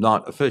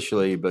 not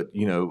officially, but,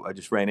 I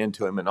just ran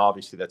into him, and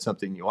obviously that's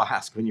something you'll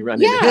ask when you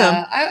run into him.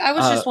 Yeah, I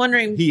was just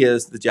wondering. He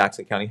is the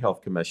Jackson County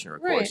Health Commissioner,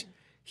 of course.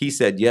 He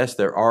said, yes,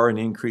 there are an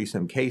increase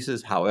in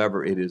cases.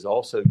 However, it is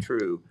also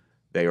true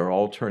they are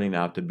all turning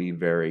out to be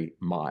very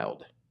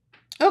mild.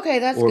 Okay,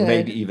 that's good. Or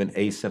maybe even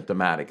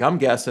asymptomatic. I'm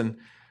guessing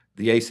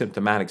the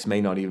asymptomatics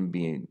may not even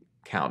be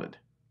counted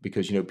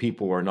because,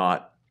 people are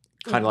not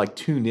kind of like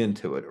tuned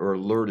into it or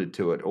alerted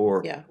to it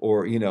or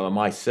am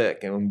I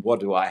sick and what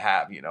do I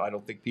have? I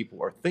don't think people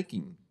are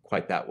thinking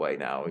quite that way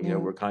now.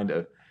 We're kind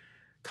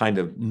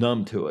of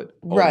numb to it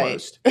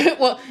almost. Right.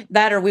 Well,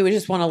 that or we would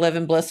just want to live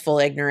in blissful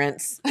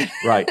ignorance.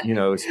 Right.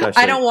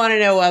 Especially. I don't want to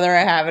know whether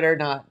I have it or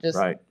not. Just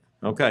right.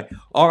 Okay.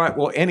 All right.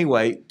 Well,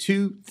 anyway,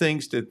 2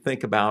 things to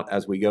think about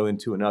as we go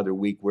into another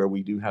week where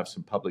we do have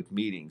some public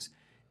meetings.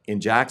 In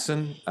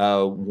Jackson,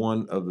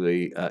 one of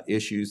the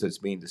issues that's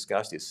being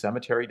discussed is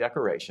cemetery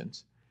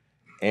decorations.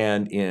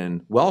 And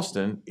in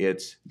Wellston,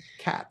 it's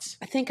cats.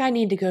 I think I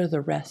need to go to the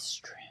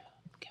restroom.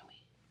 Can we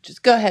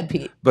just go ahead,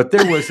 Pete? But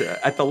there was,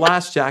 at the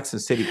last Jackson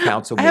City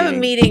Council meeting. I have a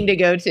meeting to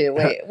go to.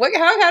 Wait,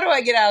 how do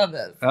I get out of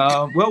this?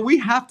 Well, we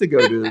have to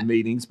go to the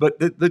meetings. But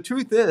the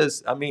truth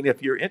is,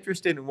 if you're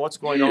interested in what's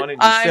going on in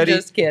your city.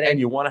 Just kidding. And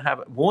you want to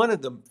have one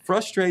of the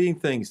frustrating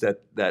things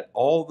that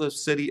all the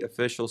city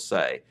officials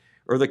say,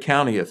 or the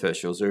county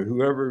officials, or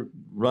whoever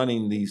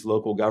running these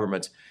local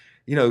governments,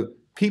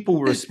 people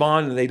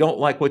respond and they don't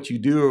like what you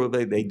do or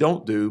they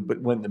don't do.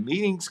 But when the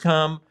meetings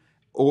come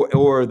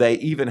or they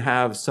even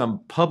have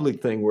some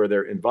public thing where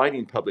they're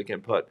inviting public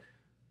input,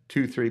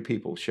 2-3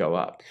 people show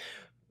up.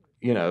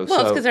 Well, it's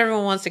because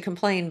everyone wants to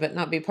complain but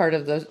not be part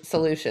of the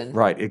solution.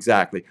 Right,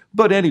 exactly.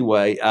 But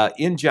anyway,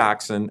 in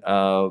Jackson,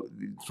 for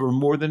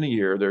more than a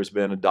year, there's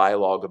been a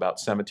dialogue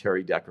about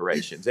cemetery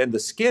decorations. And the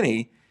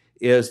skinny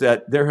is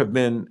that there have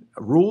been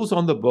rules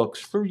on the books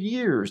for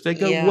years. They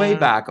go way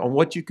back on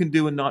what you can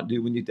do and not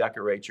do when you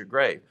decorate your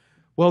grave.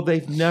 Well,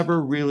 they've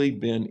never really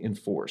been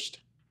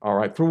enforced, all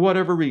right, for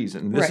whatever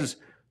reason. This is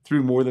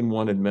through more than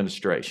one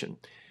administration.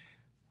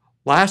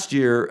 Last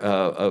year,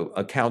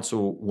 a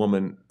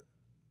councilwoman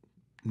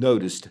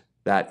noticed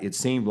that it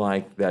seemed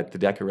like that the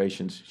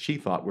decorations she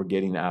thought were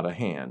getting out of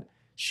hand.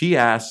 She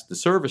asked the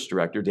service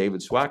director,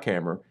 David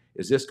Swackhammer,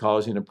 is this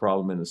causing a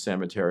problem in the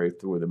cemetery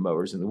for the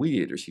mowers and the weed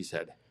eaters? She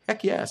said,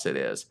 heck yes, it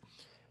is.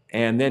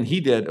 And then he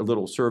did a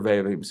little survey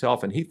of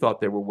himself, and he thought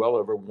there were well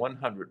over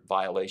 100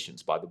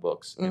 violations by the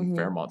books in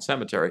Fairmont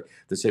Cemetery,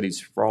 the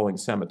city's sprawling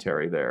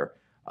cemetery there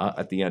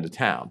at the end of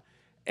town.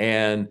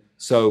 And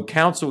so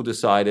council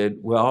decided,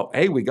 well,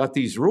 hey, we got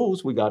these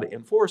rules, we got to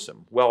enforce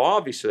them. Well,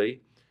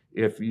 obviously,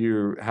 if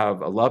you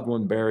have a loved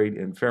one buried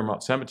in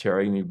Fairmont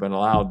Cemetery and you've been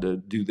allowed to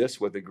do this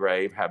with a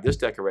grave, have this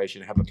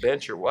decoration, have a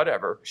bench or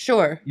whatever,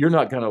 you're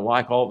not going to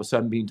like all of a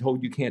sudden being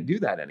told you can't do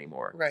that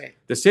anymore. Right.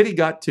 The city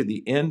got to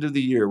the end of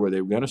the year where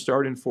they were going to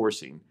start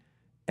enforcing,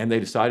 and they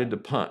decided to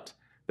punt.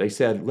 They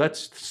said,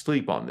 let's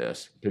sleep on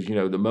this because, you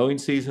know, the mowing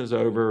season is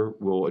over.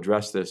 We'll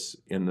address this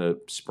in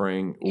the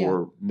spring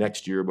or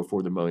next year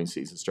before the mowing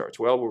season starts.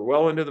 Well, we're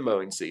well into the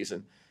mowing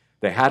season.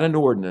 They had an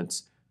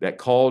ordinance that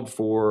called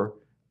for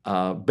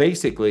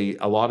basically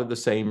a lot of the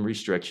same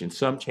restrictions.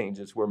 Some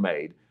changes were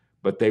made,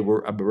 but they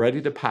were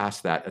ready to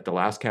pass that at the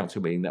last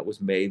council meeting. That was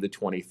May the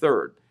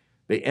 23rd.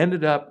 They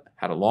ended up,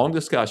 had a long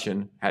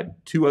discussion, had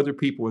two other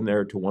people in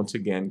there to once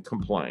again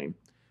complain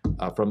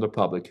from the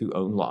public who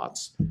own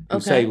lots, who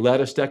say,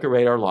 let us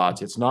decorate our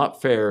lots. It's not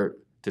fair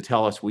to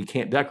tell us we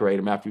can't decorate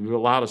them after you've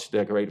allowed us to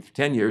decorate it for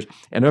 10 years.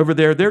 And over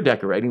there, they're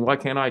decorating. Why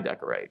can't I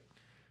decorate?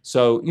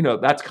 So, you know,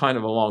 that's kind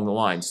of along the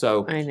line.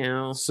 So I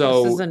know.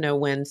 So this is a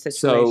no-win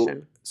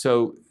situation.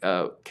 So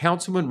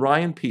Councilman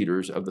Ryan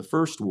Peters of the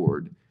 1st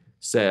Ward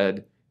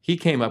said he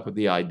came up with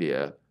the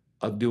idea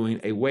of doing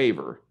a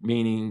waiver,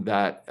 meaning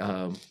that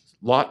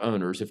lot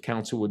owners, if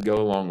council would go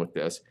along with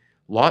this,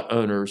 lot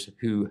owners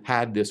who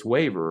had this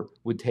waiver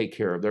would take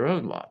care of their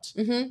own lots.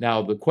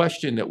 Now, the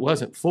question that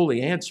wasn't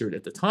fully answered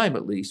at the time,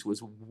 at least,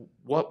 was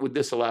what would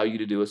this allow you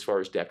to do as far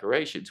as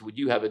decorations? Would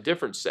you have a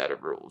different set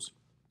of rules?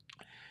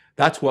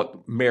 That's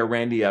what Mayor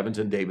Randy Evans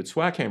and David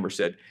Swackhammer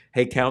said.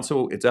 Hey,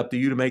 council, it's up to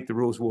you to make the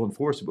rules. We'll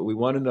enforce it, but we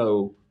want to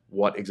know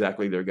what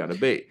exactly they're going to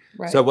be.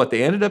 So what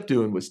they ended up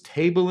doing was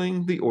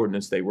tabling the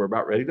ordinance they were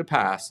about ready to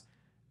pass,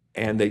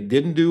 and they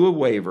didn't do a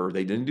waiver.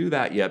 They didn't do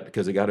that yet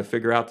because they got to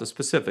figure out the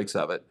specifics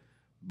of it,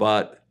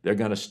 but they're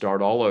going to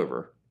start all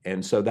over.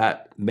 And so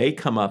that may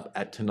come up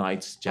at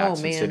tonight's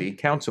Jackson City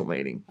Council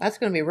meeting. That's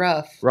going to be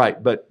rough.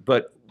 Right, but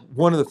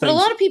one of the things... But a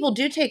lot of people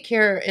do take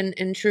care,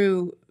 in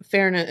true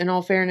fairness, in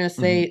all fairness,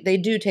 they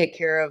do take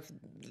care of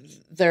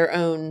their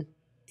own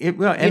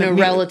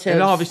relatives.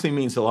 It obviously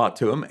means a lot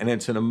to them, and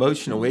it's an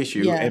emotional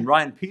issue. And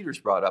Ryan Peters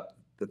brought up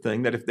the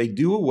thing that if they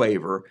do a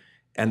waiver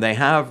and they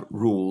have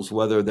rules,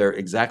 whether they're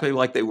exactly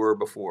like they were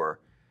before,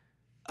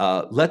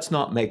 let's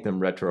not make them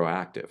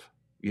retroactive,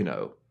 you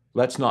know.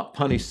 Let's not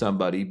punish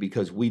somebody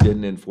because we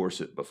didn't enforce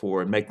it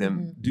before and make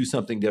them do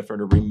something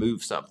different or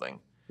remove something.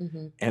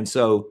 And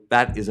so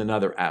that is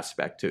another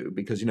aspect too,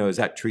 because, you know, is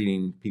that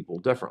treating people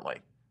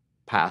differently,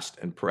 past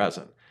and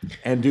present?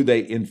 And do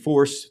they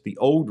enforce the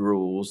old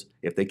rules?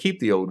 If they keep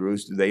the old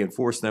rules, do they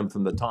enforce them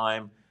from the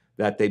time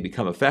that they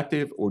become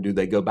effective, or do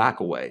they go back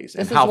a ways?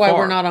 This is why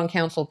we're not on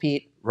council,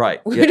 Pete. Right.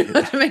 We don't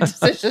have to make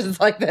decisions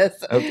like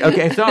this.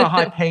 Okay, it's not a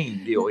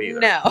high-paying deal either.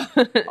 No.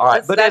 All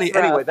right, but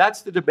anyway,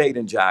 that's the debate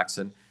in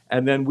Jackson.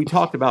 And then we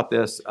talked about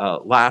this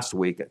last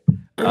week.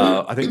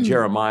 I think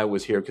Jeremiah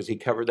was here because he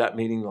covered that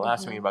meeting, the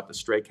last meeting about the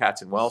stray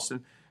cats in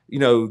Wellston. You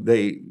know,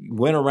 they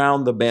went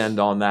around the bend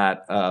on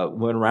that,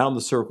 went around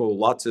the circle,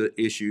 lots of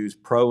issues,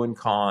 pro and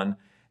con.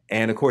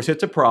 And, of course,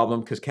 it's a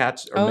problem because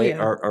cats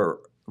are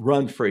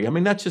run free. I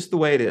mean, that's just the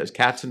way it is.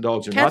 Cats and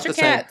dogs are not the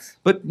same.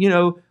 But, you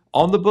know,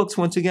 on the books,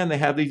 once again, they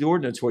have these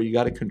ordinances where you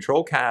got to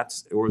control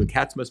cats, or the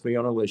cats must be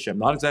on a leash. I'm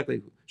not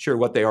exactly sure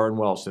what they are in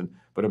Wellston,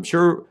 but I'm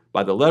sure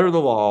by the letter of the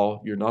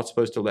law, you're not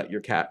supposed to let your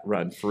cat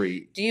run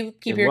free. Do you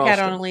keep your cat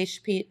on a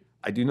leash, Pete?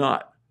 I do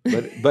not.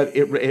 But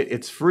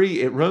it's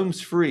free. It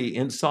roams free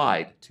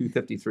inside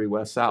 253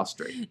 West South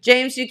Street.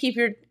 James, do you keep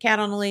your cat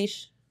on a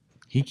leash?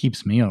 He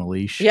keeps me on a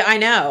leash. Yeah, I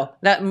know.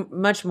 That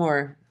much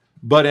more.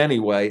 But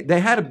anyway, they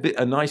had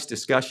a nice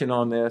discussion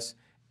on this.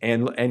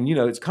 And you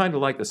know, it's kind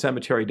of like the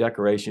cemetery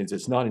decorations.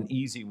 It's not an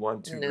easy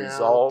one to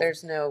resolve.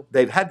 There's no.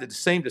 They've had the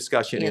same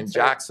discussion in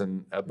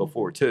Jackson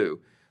before too.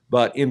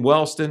 But in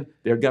Wellston,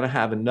 they're going to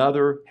have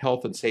another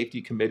Health and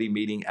Safety Committee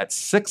meeting at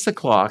 6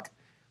 o'clock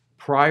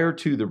prior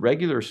to the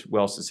regular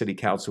Wellston City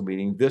Council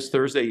meeting this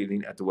Thursday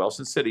evening at the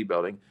Wellston City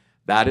Building.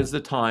 That is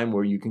the time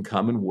where you can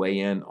come and weigh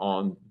in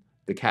on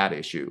the cat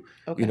issue.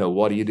 You know,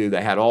 what do you do?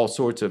 They had all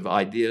sorts of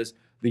ideas.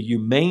 The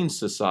Humane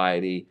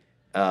Society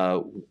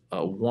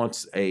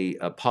wants a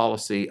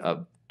policy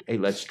of, hey,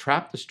 let's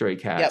trap the stray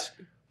cats,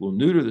 we'll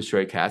neuter the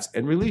stray cats,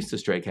 and release the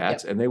stray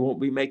cats, and they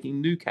won't be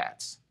making new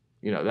cats.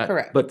 You know that.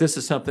 Correct. But this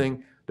is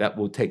something that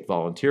will take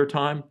volunteer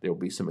time. There will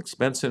be some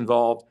expense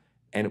involved,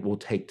 and it will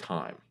take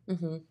time.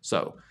 Mm-hmm.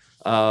 So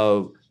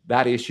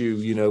that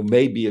issue,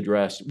 may be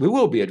addressed. We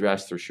will be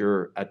addressed for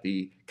sure at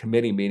the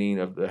committee meeting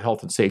of the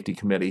Health and Safety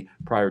Committee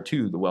prior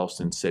to the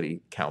Wellston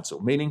City Council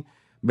meeting.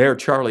 Mayor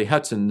Charlie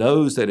Hudson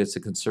knows that it's a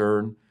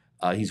concern.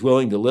 He's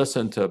willing to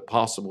listen to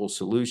possible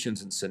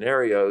solutions and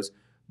scenarios,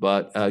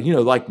 but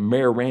like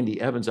Mayor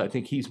Randy Evans, I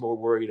think he's more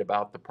worried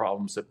about the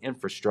problems of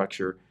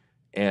infrastructure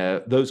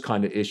and those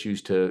kind of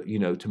issues to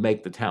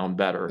make the town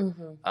better,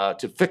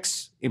 to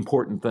fix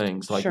important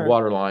things like Sure.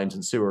 water lines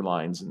and sewer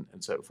lines and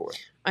so forth.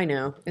 I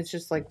know. It's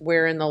just like,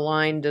 where in the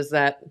line does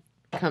that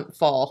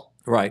fall?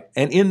 Right.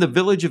 And in the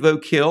village of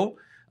Oak Hill,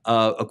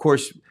 of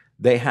course,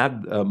 they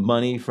had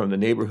money from the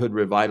neighborhood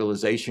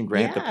revitalization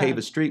grant to Yeah. pave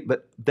a street,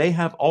 but they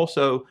have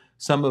also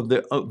some of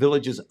the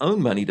village's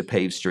own money to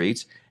pave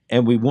streets.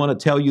 And we want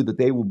to tell you that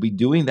they will be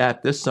doing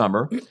that this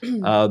summer.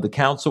 The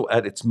council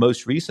at its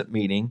most recent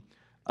meeting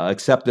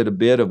accepted a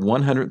bid of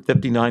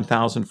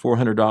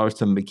 $159,400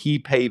 to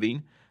McKee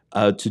Paving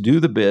to do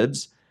the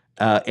bids.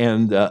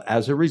 And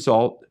as a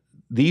result,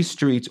 these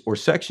streets or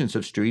sections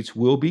of streets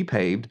will be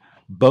paved: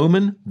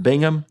 Bowman,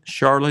 Bingham,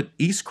 Charlotte,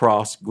 East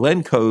Cross,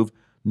 Glen Cove,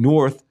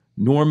 North,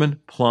 Norman,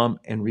 Plum,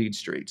 and Reed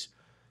Streets.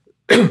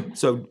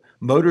 So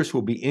motorists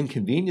will be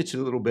inconvenienced a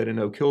little bit in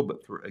Oak Hill,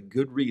 but for a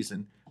good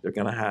reason. They're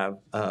going to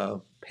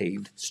have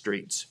paved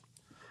streets.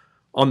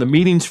 On the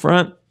meetings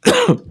front,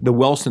 the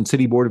Wellston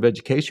City Board of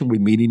Education will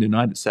be meeting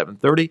tonight at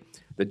 7:30.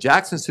 The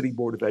Jackson City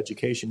Board of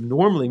Education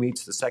normally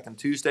meets the second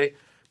Tuesday,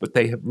 but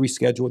they have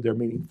rescheduled their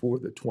meeting for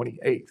the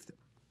 28th.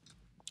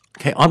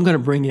 Okay, I'm going to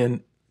bring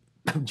in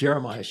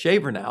Jeremiah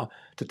Shaver now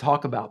to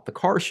talk about the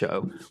car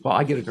show while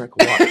I get a drink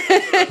of water.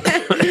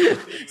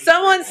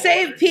 Someone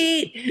save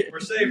Pete. We're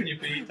saving you,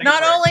 Pete. Take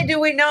Not a break. only do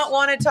we not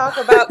want to talk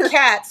about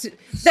cats,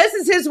 this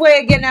is his way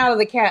of getting out of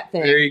the cat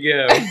thing. There you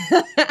go.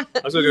 I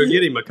was going to go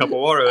get him a cup of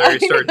water there.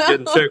 He started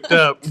getting choked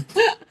up.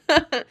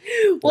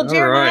 Well, All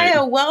Jeremiah,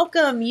 right.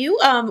 welcome. You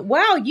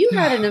wow, you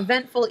had an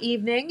eventful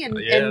evening and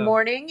Yeah.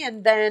 morning,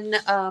 and then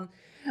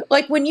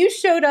like when you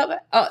showed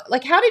up,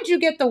 like how did you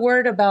get the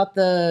word about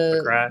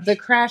the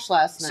crash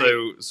last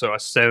night? So I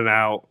sat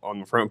out on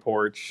the front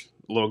porch.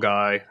 Little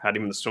guy, had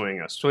him in the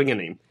swing. I was swinging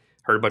him.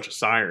 Heard a bunch of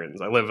sirens.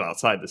 I live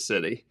outside the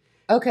city.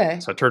 Okay.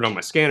 So I turned on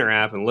my scanner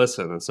app and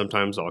listened, and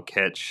sometimes I'll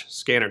catch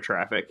scanner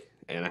traffic,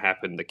 and I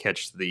happened to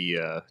catch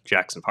the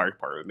Jackson Fire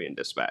Department being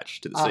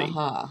dispatched to the scene.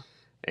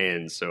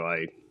 And so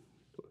I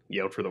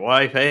yelled for the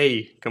wife,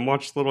 "Hey, come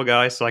watch the little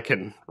guy so I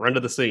can run to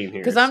the scene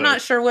here." Because I'm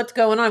not sure what's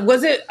going on.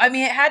 Was it, I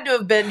mean, it had to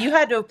have been, you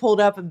had to have pulled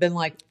up and been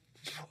like,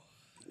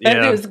 what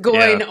is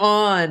going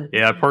on?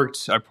 Yeah, I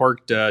parked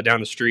down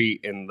the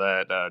street in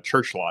that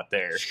church lot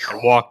there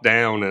and walked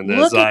down, and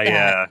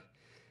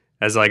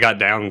as I got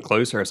down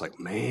closer, I was like,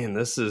 "Man,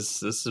 this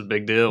is a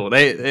big deal."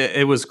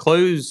 It was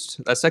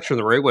closed. That section of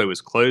the roadway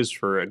was closed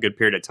for a good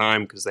period of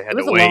time because they had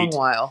to wait. It was a long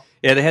while.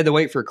 Yeah, they had to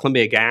wait for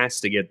Columbia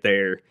Gas to get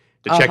there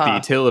to check the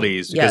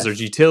utilities because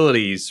there's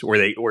utilities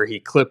where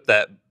he clipped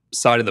that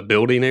side of the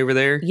building over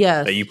there.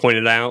 Yes. That you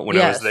pointed out when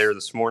I was there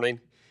this morning.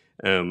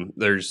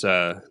 There's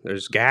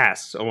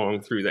gas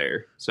along through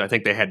there, so I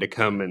think they had to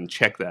come and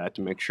check that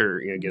to make sure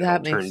get it all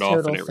turned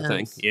off and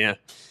everything. Sense. Yeah,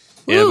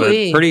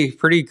 Woo-wee. but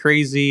pretty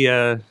crazy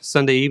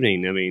Sunday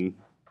evening. I mean,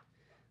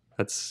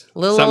 that's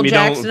Little something old you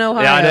Jackson, don't.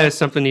 Ohio. Yeah, I know,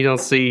 something you don't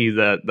see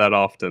that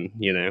often.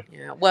 Yeah.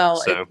 Well,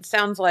 So. it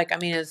sounds like, I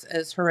mean,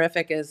 as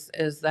horrific as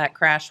that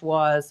crash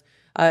was,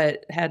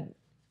 it had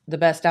the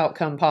best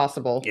outcome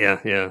possible. Yeah.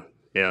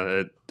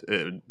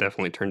 It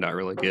definitely turned out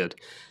really good.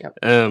 Yep.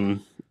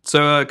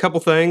 So a couple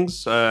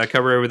things I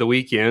covered over the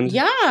weekend.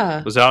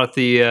 Yeah. Was out at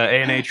the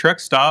A&A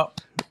truck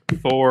stop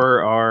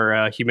for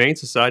our Humane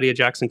Society of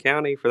Jackson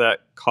County for that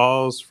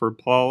Cause for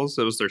Paws.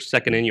 It was their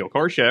second annual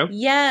car show.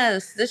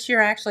 Yes. This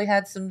year actually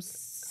had some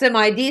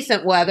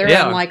semi-decent weather,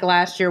 Yeah. unlike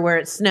last year where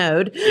it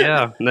snowed.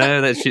 Yeah, no,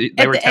 they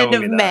At were the telling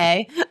end me of that.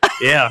 May.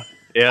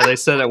 Yeah, they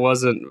said it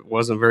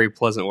wasn't very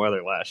pleasant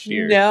weather last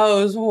year. No,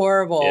 it was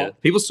horrible. Yeah.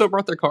 People still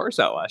brought their cars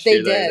out last They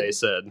year. did. They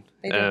said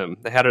They did.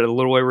 they had it a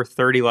little over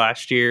 30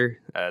 last year.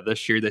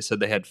 This year they said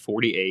they had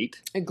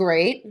 48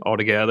 Great.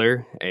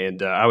 altogether.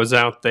 And I was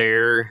out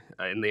there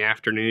in the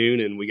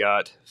afternoon, and we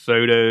got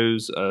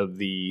photos of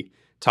the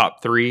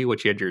top three,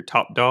 which you had your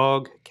top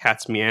dog,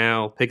 Cat's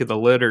Meow, Pick of the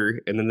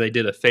Litter, and then they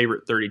did a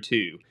favorite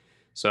 32.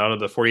 So out of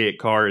the 48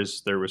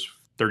 cars, there was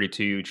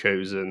 32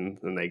 chosen,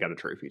 and they got a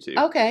trophy too.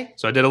 Okay.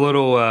 So I did a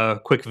little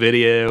quick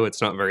video.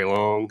 It's not very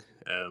long,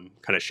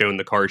 kind of showing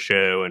the car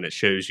show, and it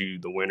shows you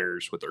the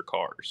winners with their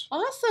cars.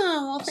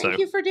 Awesome. Well, thank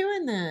you for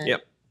doing that.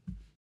 Yep.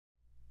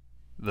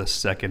 The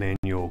second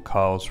annual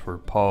Cause for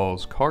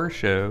Paws car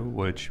show,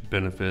 which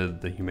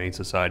benefited the Humane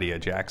Society of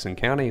Jackson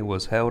County,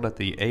 was held at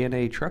the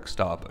A&A truck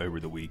stop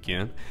over the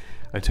weekend.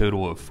 A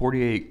total of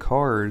 48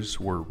 cars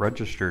were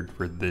registered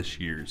for this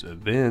year's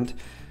event.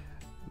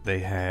 They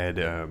had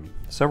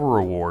several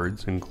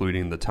awards,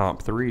 including the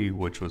top three,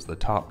 which was the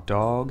top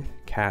dog,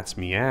 Cat's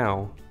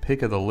Meow,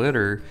 Pick of the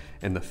Litter,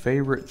 and the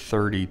favorite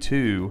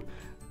 32.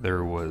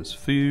 There was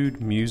food,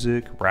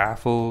 music,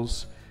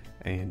 raffles,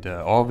 and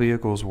all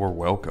vehicles were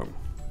welcome.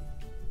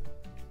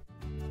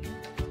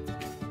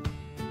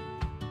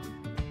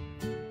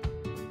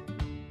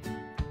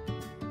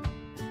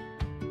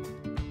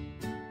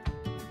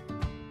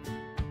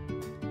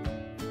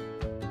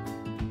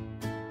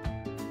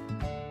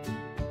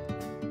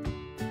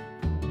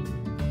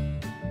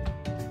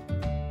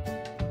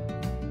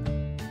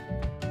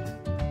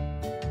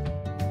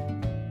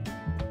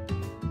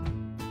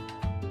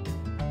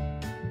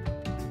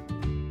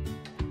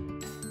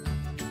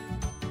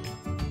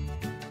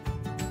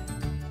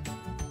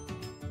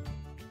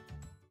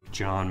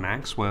 John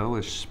Maxwell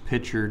is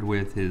pictured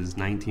with his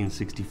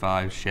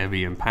 1965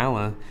 Chevy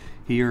Impala.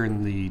 He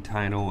earned the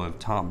title of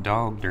top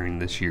dog during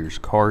this year's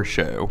car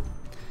show.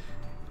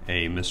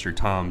 A Mr.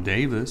 Tom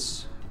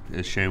Davis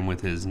is shown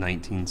with his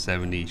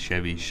 1970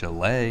 Chevy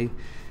Chalet.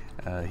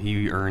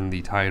 He earned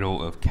the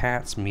title of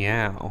Cat's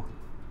Meow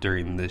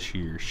during this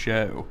year's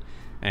show.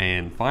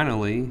 And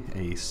finally,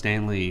 a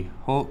Stanley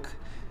Hook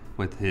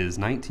with his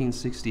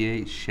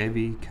 1968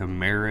 Chevy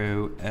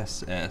Camaro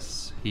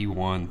SS. He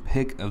won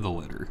Pick of the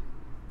Litter.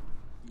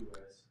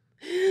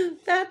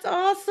 That's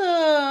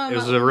awesome. It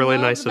was a really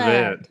Love nice that.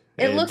 event.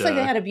 It And, looks like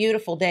they had a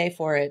beautiful day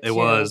for it. It too.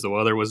 was. The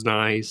weather was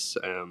nice.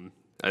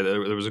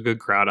 There was a good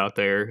crowd out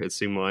there, it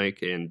seemed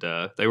like, and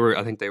I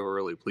think they were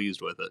really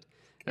pleased with it.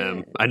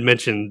 I'd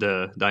mentioned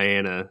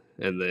Diana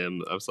and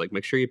them. I was like,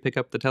 make sure you pick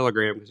up the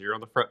telegram because you're on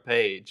the front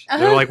page.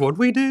 They're like, what'd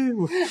we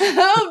do?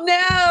 Oh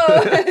no!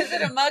 Is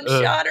it a mug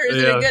shot or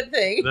is it a good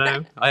thing?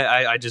 No,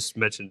 I just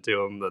mentioned to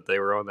them that they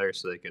were on there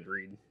so they could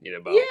read,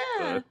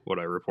 about what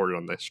I reported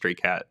on the stray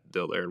cat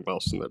deal there in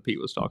Wellston that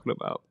Pete was talking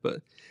about.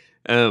 But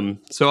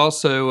so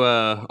also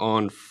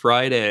on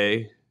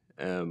Friday,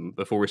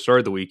 before we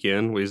started the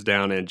weekend, we was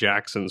down in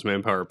Jackson's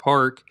Manpower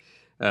Park.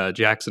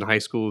 Jackson High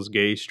School's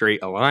Gay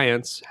Straight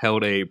Alliance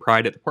held a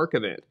Pride at the Park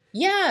event.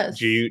 Yes.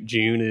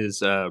 June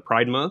is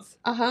Pride Month.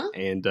 Uh-huh.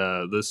 And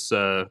this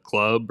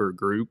club or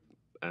group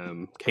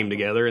came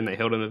together and they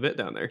held an event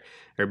down there.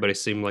 Everybody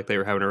seemed like they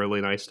were having a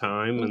really nice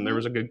time, and there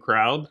was a good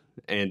crowd.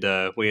 And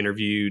we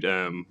interviewed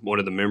one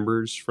of the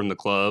members from the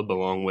club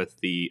along with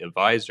the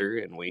advisor,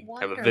 and we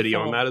have a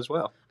video on that as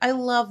well. I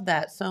love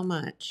that so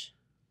much.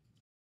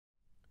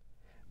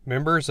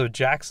 Members of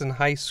Jackson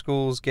High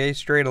School's Gay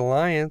Straight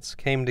Alliance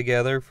came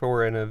together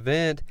for an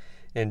event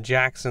in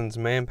Jackson's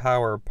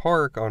Manpower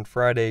Park on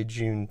Friday,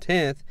 June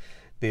 10th.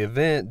 The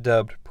event,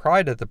 dubbed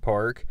Pride at the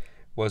Park,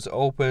 was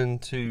open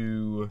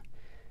to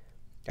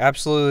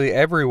absolutely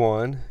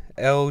everyone,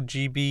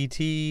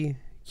 LGBTQ,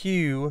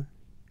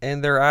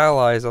 and their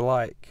allies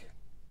alike.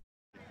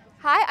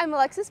 Hi, I'm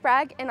Alexis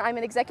Bragg, and I'm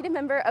an executive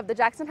member of the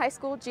Jackson High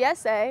School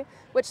GSA,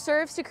 which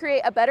serves to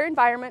create a better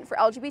environment for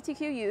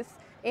LGBTQ youth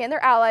and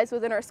their allies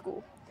within our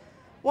school.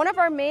 One of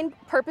our main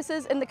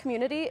purposes in the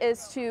community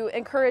is to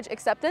encourage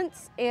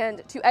acceptance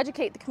and to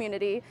educate the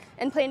community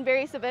and plan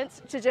various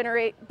events to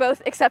generate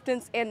both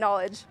acceptance and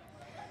knowledge.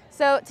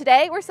 So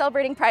today we're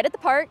celebrating Pride at the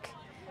Park,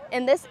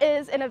 and this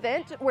is an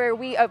event where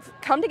we have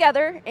come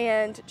together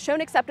and shown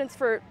acceptance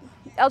for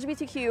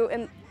LGBTQ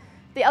and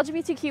the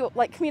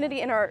LGBTQ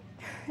community in our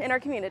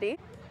community.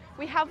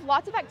 We have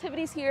lots of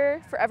activities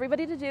here for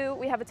everybody to do.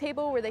 We have a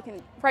table where they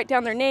can write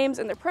down their names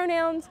and their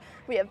pronouns.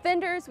 We have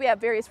vendors, we have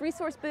various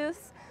resource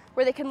booths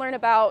where they can learn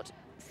about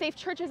safe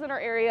churches in our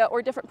area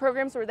or different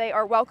programs where they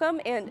are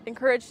welcome and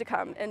encouraged to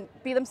come and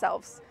be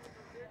themselves.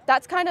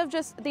 That's kind of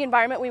just the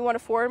environment we want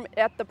to form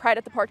at the Pride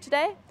at the Park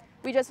today.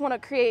 We just want to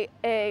create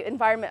an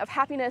environment of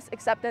happiness,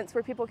 acceptance,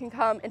 where people can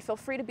come and feel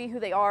free to be who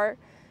they are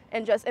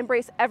and just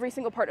embrace every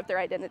single part of their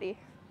identity.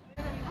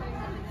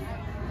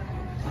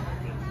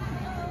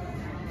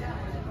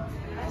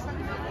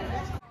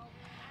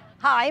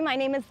 Hi, my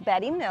name is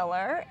Betty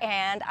Miller,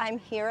 and I'm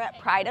here at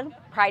Pride in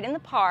the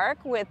Park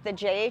with the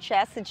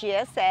JHS, the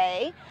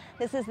GSA.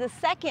 This is the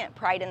second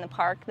Pride in the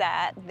Park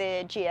that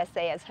the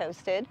GSA has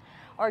hosted.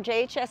 Our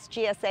JHS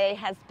GSA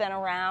has been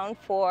around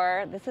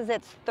this is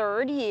its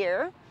third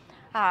year,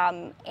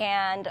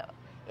 and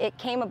it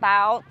came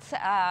about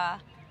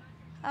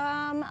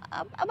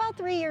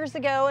 3 years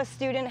ago. A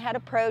student had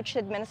approached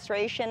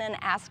administration and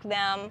asked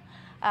them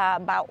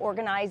about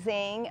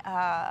organizing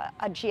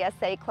a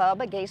GSA club,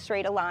 a Gay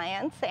Straight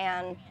Alliance,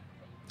 and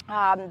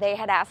they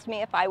had asked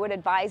me if I would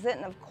advise it,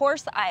 and of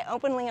course I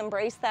openly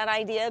embraced that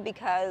idea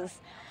because,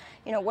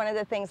 one of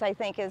the things I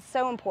think is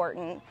so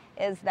important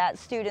is that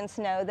students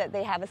know that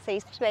they have a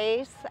safe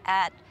space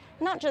at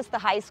not just the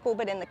high school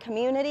but in the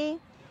community,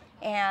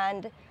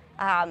 and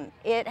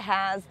it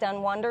has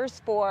done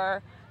wonders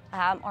for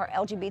our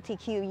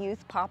LGBTQ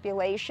youth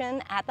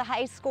population at the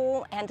high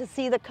school, and to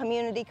see the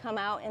community come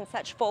out in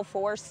such full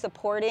force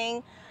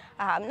supporting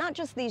not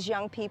just these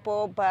young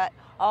people but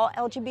all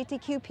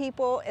LGBTQ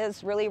people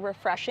is really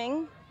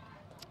refreshing,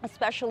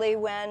 especially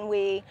when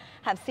we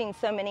have seen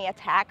so many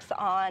attacks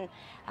on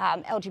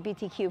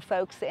LGBTQ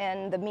folks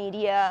in the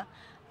media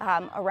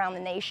around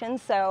the nation.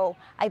 So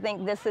I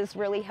think this is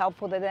really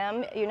helpful to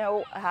them.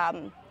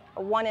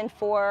 1 in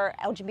 4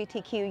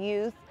 LGBTQ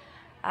youth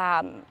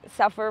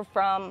suffer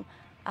from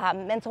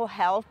mental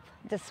health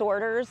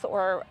disorders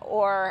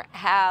or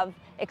have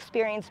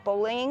experienced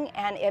bullying,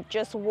 and if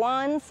just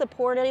one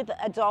supportive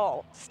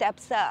adult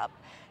steps up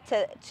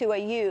to a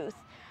youth,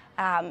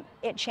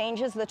 it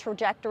changes the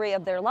trajectory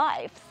of their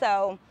life.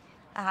 So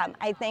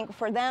I think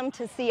for them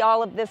to see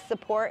all of this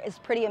support is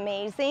pretty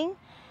amazing.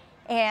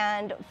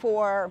 And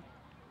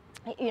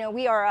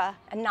we are a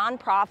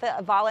nonprofit,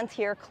 a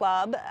volunteer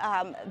club.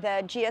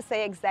 The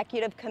GSA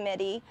Executive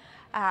Committee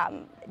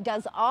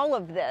does all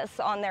of this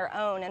on their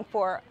own, and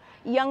for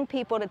young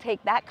people to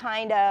take that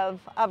kind of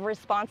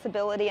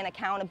responsibility and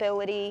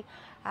accountability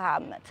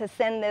to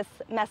send this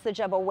message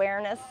of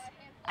awareness,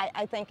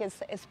 I think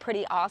is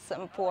pretty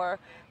awesome for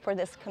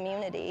this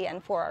community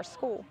and for our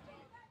school.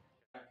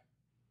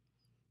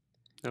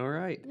 All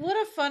right. What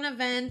a fun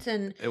event.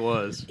 And It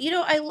was. you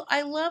know,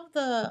 I love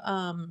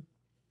the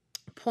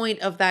point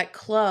of that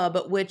club,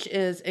 which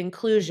is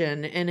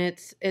inclusion, and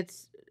it's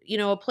you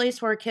know, a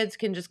place where kids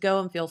can just go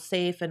and feel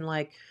safe and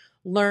like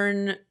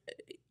learn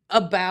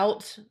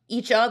about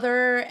each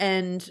other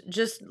and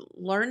just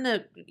learn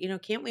that, you know,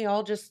 can't we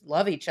all just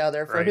love each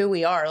other for Right. who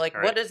we are? Like,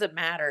 Right. what does it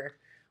matter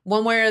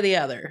one way or the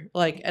other?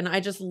 Like, and I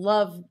just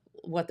love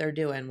what they're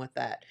doing with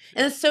that.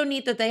 And it's so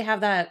neat that they have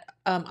that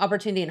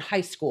opportunity in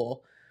high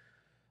school,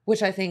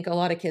 which I think a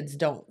lot of kids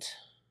don't.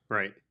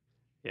 Right.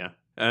 Yeah.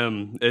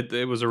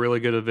 It was a really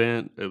good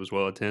event. It was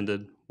well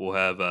attended. We'll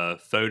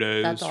have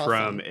photos That's awesome.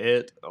 from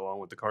it along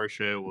with the car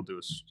show. We'll do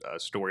a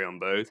story on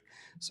both.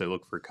 So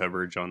look for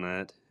coverage on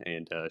that.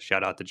 And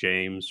shout out to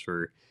James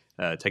for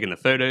taking the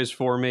photos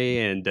for me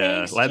and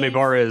Thanks, letting me James.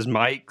 borrow his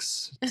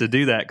mics to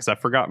do that because I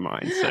forgot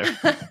mine.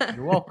 So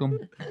You're welcome.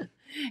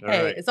 all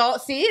Hey, right.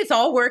 it's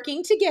all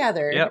working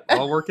together. Yep,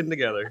 all working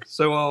together.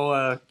 So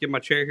I'll give my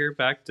chair here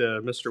back to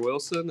Mr.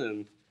 Wilson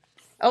and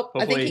Oh, I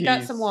think hopefully he got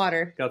he's some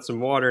water. got some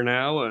water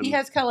now. And He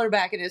has color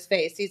back in his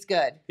face. He's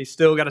good. he's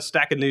still got a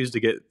stack of news to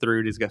get through.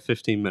 And he's got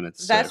 15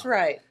 minutes. So That's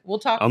right. We'll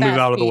talk I'll fast, move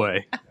out of the Pete.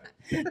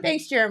 way.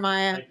 Thanks,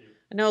 Jeremiah. Thank you.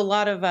 I know a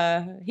lot of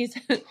he's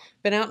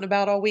been out and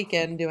about all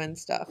weekend doing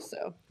stuff.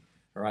 So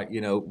All right,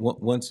 you know,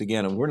 once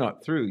again, and we're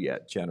not through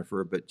yet,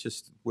 Jennifer, but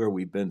just where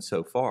we've been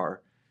so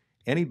far,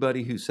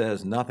 anybody who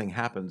says nothing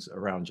happens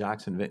around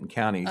Jackson, Vinton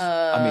counties,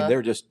 I mean,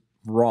 they're just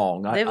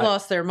wrong. they've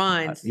lost their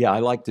minds. Yeah, I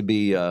like to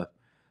be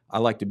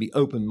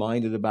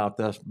open-minded about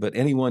this, but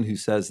anyone who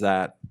says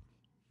that,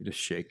 you just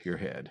shake your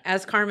head.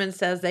 As Carmen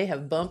says, they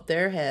have bumped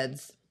their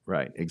heads.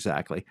 Right,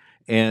 exactly.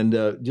 And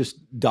just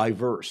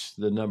diverse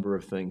the number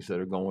of things that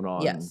are going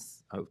on.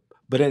 Yes.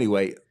 But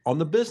anyway, on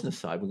the business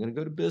side, we're going to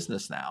go to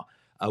business now.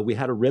 We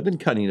had a ribbon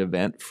cutting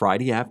event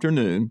Friday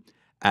afternoon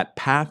at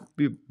Path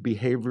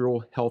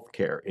Behavioral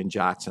Healthcare in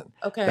Jackson.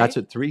 Okay. That's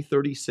at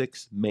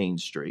 336 Main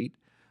Street,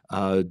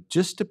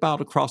 just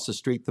about across the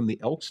street from the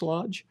Elks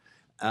Lodge.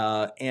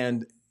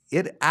 And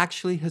it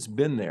actually has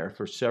been there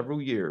for several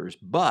years,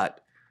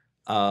 but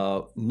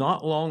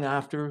not long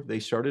after they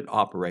started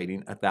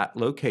operating at that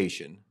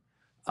location,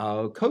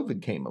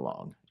 COVID came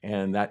along,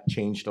 and that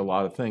changed a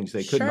lot of things.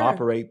 They couldn't Sure.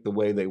 operate the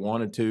way they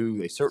wanted to.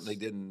 They certainly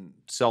didn't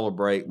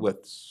celebrate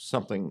with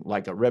something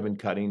like a ribbon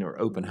cutting or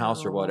open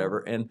house or No. whatever.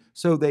 And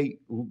so they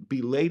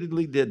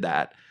belatedly did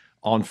that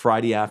on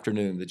Friday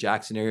afternoon. The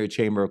Jackson Area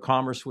Chamber of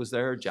Commerce was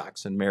there.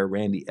 Jackson Mayor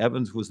Randy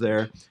Evans was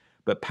there.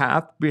 But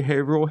Path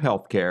Behavioral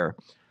Healthcare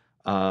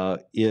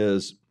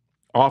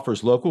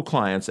offers local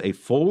clients a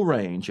full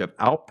range of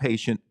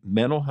outpatient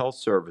mental health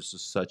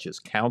services such as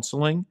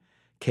counseling,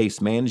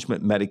 case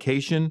management,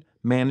 medication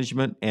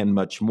management, and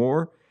much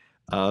more.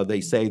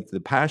 They say the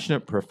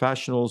passionate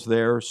professionals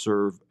there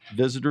serve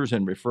visitors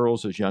and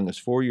referrals as young as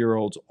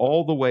 4-year-olds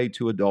all the way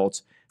to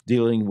adults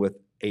dealing with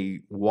a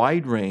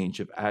wide range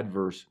of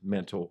adverse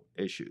mental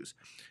issues.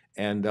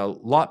 And a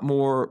lot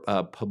more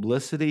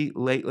publicity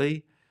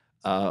lately.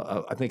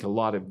 I think a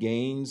lot of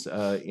gains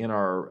in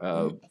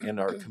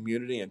our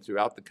community and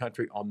throughout the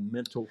country on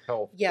mental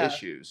health Yeah.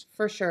 issues.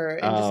 For sure.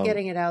 And just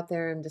getting it out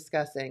there and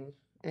discussing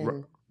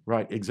and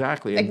Right,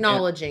 exactly. And-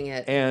 acknowledging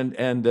it. And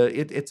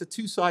it's a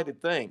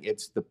two-sided thing.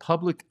 It's the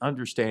public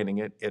understanding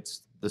it.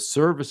 It's the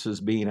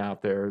services being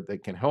out there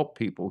that can help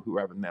people who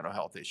have mental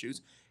health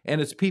issues,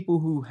 and it's people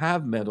who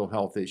have mental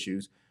health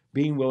issues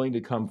being willing to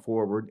come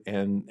forward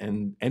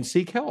and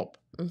seek help.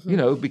 Mhm. You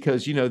know,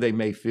 because they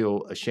may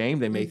feel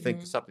ashamed. They may think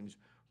Mhm. something's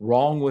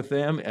wrong with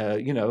them.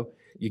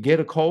 You get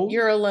a cold.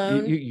 You're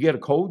alone. You get a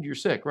cold. You're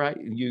sick, right?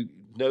 You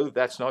know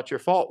that's not your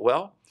fault.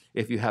 Well,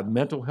 if you have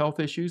mental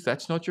health issues,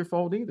 that's not your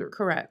fault either.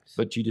 Correct.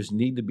 But you just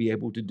need to be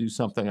able to do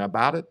something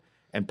about it.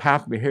 And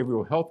Path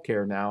Behavioral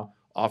Healthcare now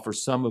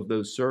offers some of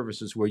those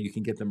services where you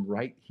can get them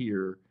right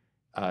here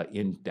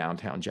in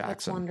downtown That's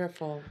Jackson.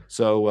 wonderful.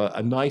 So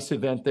a nice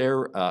event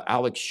there.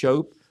 Alex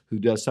Shope, who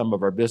does some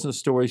of our business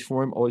stories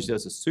for him, always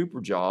does a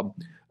super job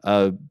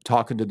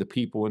talking to the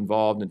people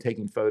involved and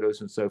taking photos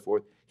and so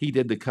forth. He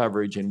did the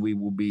coverage, and we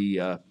will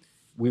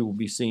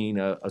be seeing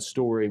a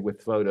story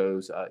with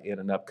photos in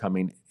an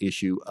upcoming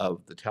issue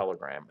of the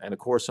Telegram. And, of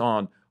course,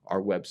 on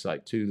our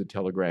website, too,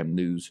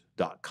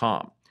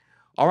 thetelegram.news.com.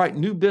 All right,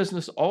 new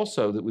business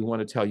also that we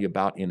want to tell you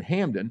about in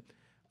Hamden.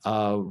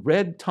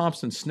 Red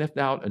Thompson sniffed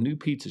out a new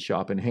pizza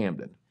shop in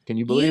Hamden. Can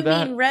you believe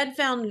that? You mean Red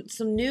found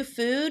some new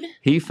food?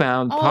 He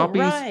found All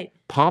right.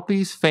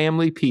 Poppy's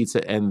Family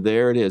Pizza, and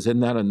there it is.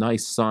 Isn't that a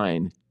nice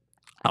sign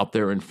out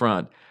there in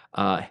front?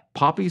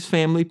 Poppy's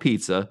Family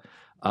Pizza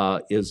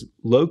is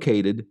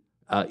located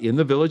in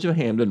the village of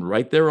Hamden,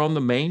 right there on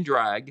the main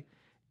drag.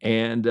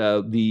 And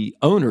the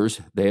owners,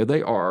 there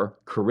they are,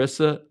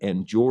 Carissa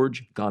and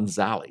George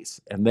Gonzalez.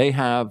 And they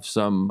have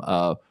some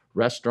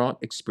restaurant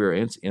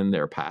experience in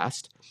their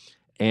past.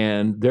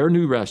 And their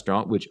new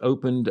restaurant, which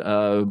opened,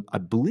 I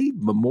believe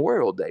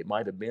Memorial Day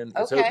might have been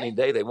its Okay. opening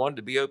day. They wanted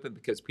to be open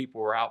because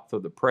people were out for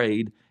the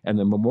parade and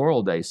the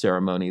Memorial Day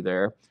ceremony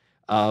there.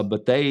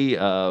 But they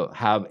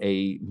have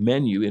a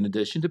menu in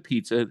addition to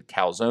pizza,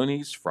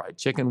 calzones, fried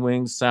chicken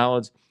wings,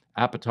 salads,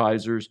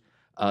 appetizers,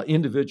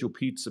 individual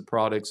pizza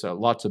products,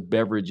 lots of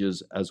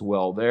beverages as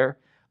well there.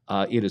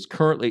 It is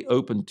currently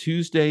open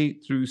Tuesday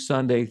through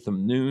Sunday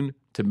from noon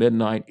to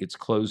midnight. It's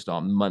closed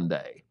on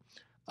Monday.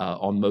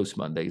 On most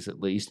Mondays at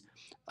least.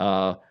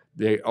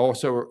 They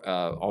also,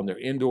 on their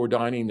indoor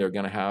dining, they're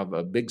going to have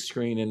a big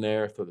screen in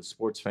there for the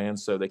sports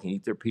fans so they can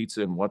eat their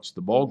pizza and watch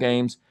the ball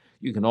games.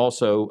 You can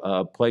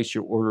also place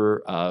your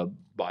order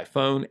by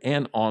phone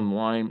and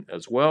online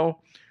as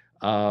well.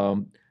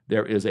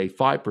 There is a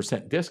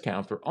 5%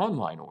 discount for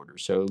online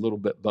orders, so a little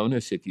bit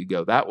bonus if you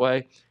go that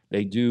way.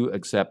 They do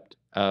accept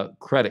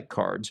credit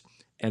cards.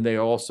 And they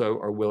also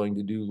are willing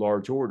to do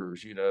large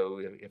orders,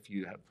 if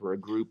you have for a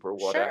group or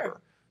whatever.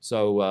 Sure.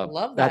 So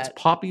Love that's that.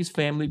 Poppy's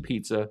Family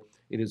Pizza.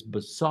 It is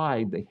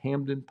beside the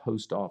Hamden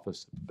Post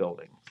Office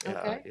building.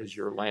 Okay. Is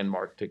your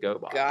landmark to go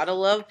by. Gotta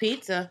love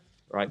pizza.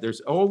 Right. There's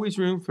always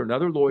room for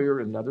another lawyer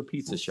and another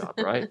pizza shop,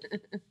 right?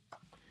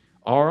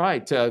 All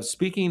right.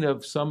 Speaking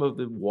of some of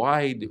the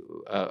wide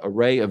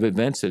array of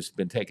events that's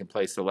been taking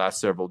place the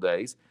last several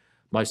days,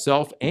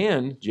 myself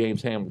and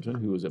James Hamilton,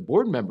 who is a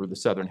board member of the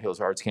Southern Hills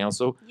Arts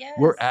Council,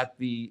 were at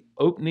the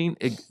opening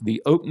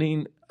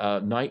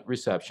night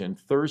reception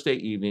Thursday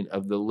evening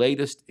of the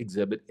latest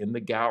exhibit in the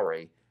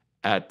gallery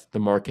at the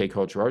Marquet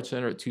Cultural Arts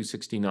Center at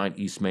 269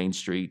 East Main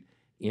Street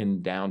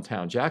in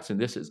downtown Jackson.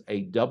 This is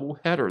a double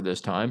header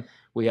this time.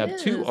 We have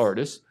two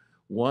artists.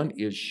 One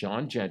is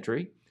Sean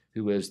Gentry,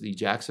 who is the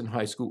Jackson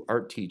High School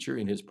art teacher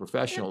in his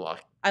professional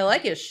life. I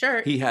like his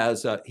shirt. He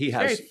has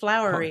very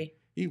flowery.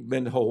 He's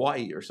been to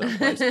Hawaii or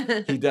someplace.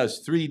 He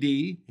does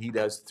 3D. He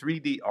does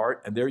 3D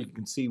art, and there you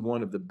can see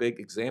one of the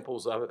big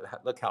examples of it.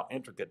 Look how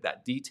intricate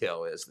that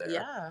detail is there.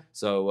 Yeah.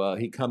 So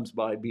he comes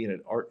by being an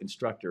art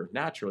instructor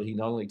naturally. He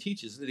not only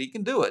teaches it, he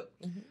can do it.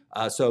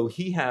 So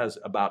he has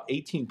about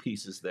 18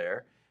 pieces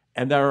there,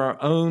 and there are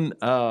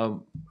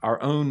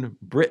our own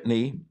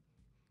Brittany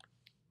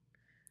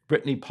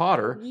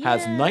Potter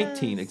has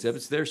 19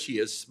 exhibits. There she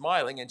is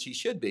smiling, and she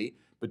should be,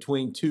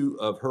 between two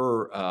of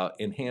her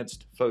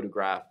enhanced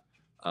photograph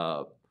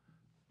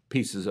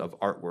pieces of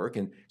artwork,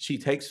 and she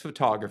takes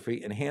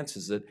photography,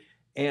 enhances it,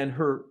 and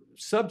her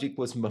subject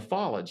was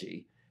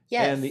mythology.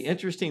 Yes. And the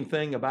interesting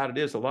thing about it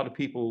is a lot of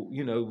people,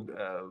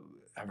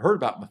 have heard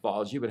about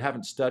mythology but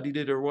haven't studied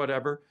it or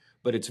whatever,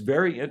 but it's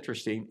very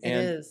interesting.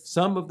 And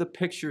some of the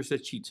pictures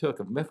that she took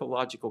of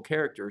mythological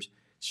characters,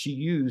 she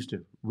used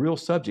real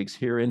subjects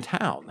here in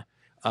town.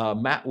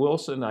 Matt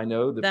Wilson, I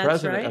know, the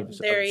president of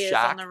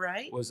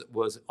SHAC,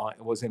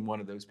 was in one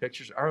of those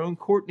pictures. Our own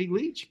Courtney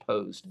Leach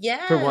posed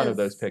for one of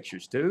those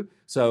pictures too.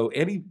 So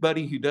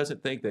anybody who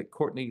doesn't think that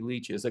Courtney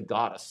Leach is a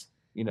goddess,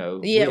 we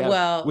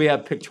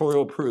have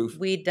pictorial proof.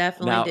 We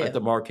definitely now do. At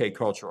the Marquet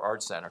Cultural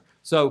Arts Center.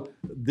 So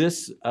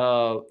this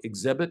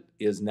exhibit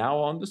is now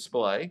on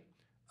display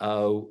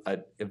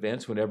at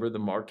events whenever the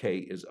Marquet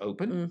is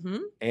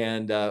open.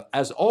 And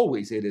as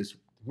always, it is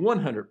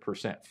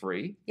 100%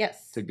 free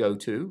to go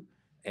to.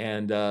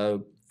 And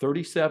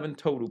 37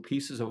 total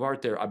pieces of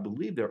art there. I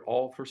believe they're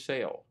all for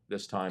sale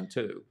this time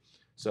too.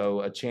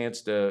 So a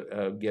chance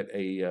to get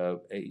a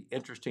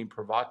interesting,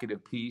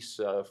 provocative piece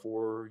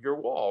for your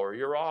wall or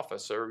your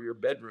office or your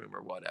bedroom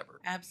or whatever.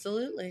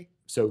 Absolutely.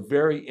 So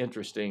very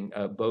interesting,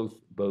 both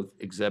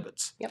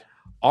exhibits. Yep.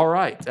 All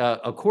right.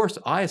 Of course,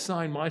 I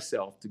assigned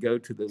myself to go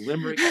to the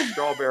Limerick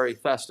Strawberry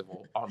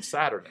Festival on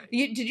Saturday.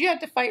 Did you have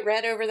to fight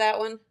Red over that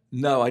one?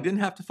 No, I didn't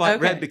have to fight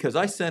Red because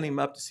I sent him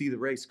up to see the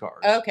race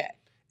cars. Okay.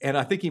 And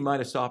I think he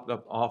might have stopped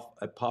off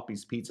at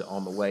Poppy's Pizza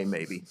on the way,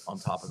 maybe, on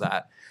top of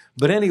that.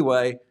 But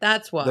anyway,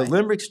 that's why. The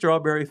Limerick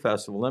Strawberry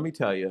Festival, let me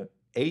tell you,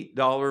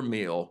 $8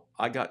 meal.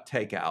 I got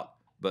takeout,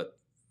 but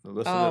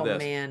listen to this. Oh,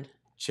 man.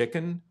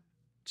 Chicken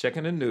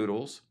and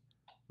noodles,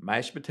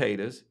 mashed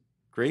potatoes,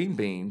 green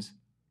beans,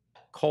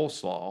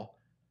 coleslaw,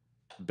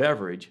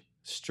 beverage,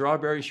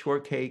 strawberry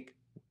shortcake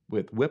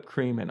with whipped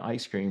cream and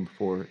ice cream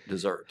for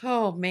dessert.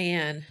 Oh,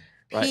 man.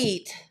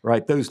 Pete.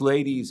 Right. Those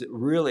ladies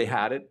really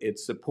had it. It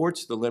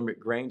supports the Limerick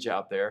Grange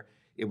out there.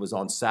 It was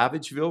on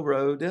Savageville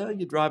Road.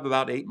 You drive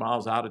about 8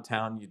 miles out of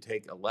town. You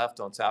take a left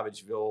on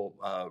Savageville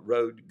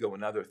Road, go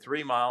another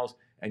 3 miles,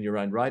 and you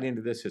run right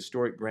into this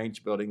historic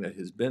Grange building that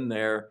has been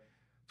there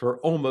for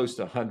almost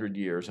 100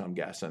 years, I'm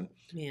guessing.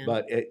 Man.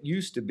 But it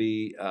used to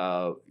be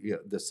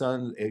the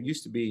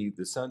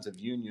Sons of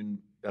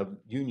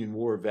Union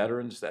War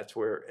veterans. That's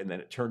where, and then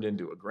it turned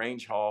into a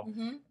Grange Hall,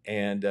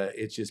 and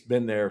it's just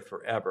been there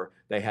forever.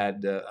 They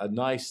had a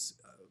nice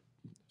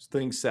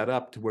thing set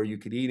up to where you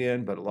could eat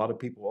in, but a lot of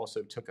people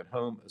also took it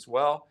home as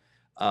well.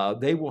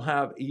 They will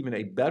have even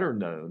a better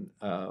known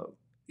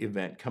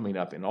event coming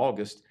up in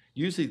August.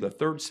 Usually the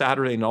third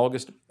Saturday in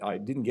August. I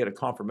didn't get a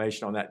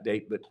confirmation on that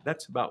date, but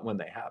that's about when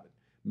they have it,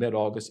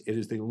 mid-August. It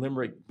is the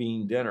Limerick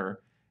Bean Dinner,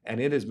 and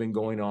it has been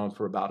going on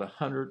for about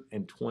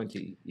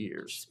 120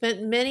 years.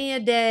 Spent many a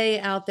day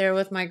out there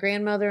with my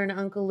grandmother and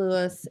Uncle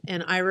Lewis,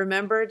 and I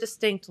remember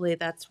distinctly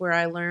that's where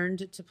I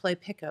learned to play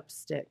pickup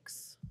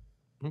sticks.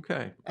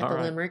 Okay, at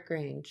the Limerick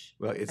Grange.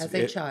 Well, as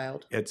a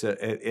child. It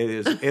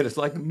is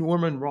like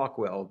Norman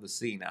Rockwell, the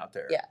scene out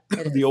there. Yeah,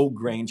 the old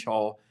Grange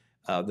Hall,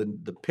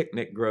 the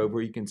picnic grove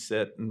where you can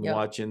sit and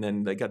watch, and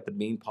then they got the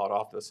bean pot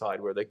off the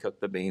side where they cook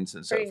the beans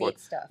and so forth. Neat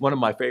stuff. One of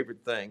my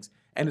favorite things,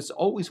 and it's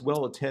always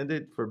well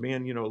attended for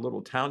being a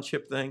little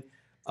township thing.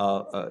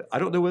 I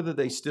don't know whether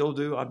they still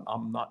do.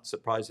 I'm not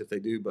surprised if they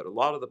do, but a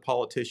lot of the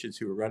politicians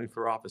who are running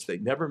for office, they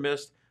never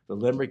missed the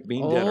Limerick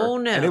Bean Dinner. Oh,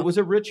 no. And it was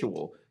a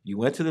ritual. You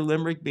went to the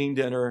Limerick Bean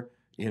Dinner,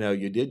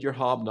 you did your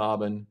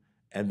hobnobbing,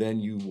 and then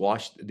you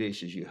washed the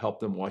dishes. You helped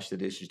them wash the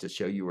dishes to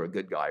show you were a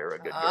good guy or a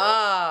good girl.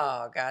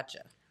 Oh, gotcha.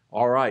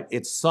 All right.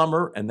 It's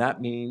summer, and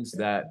that means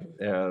that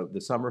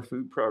the summer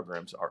food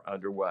programs are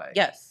underway.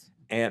 Yes.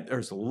 And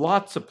there's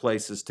lots of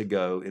places to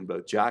go in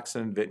both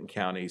Jackson and Vinton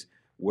counties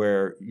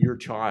where your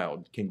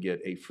child can get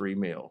a free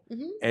meal.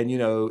 Mm-hmm. And,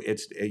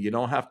 you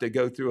don't have to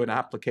go through an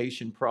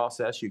application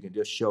process. You can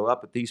just show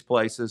up at these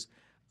places.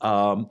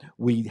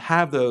 We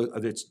have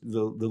the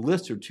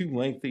lists are too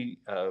lengthy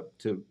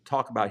to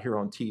talk about here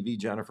on TV,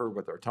 Jennifer,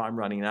 with our time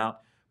running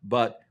out.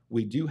 But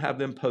we do have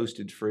them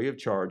posted free of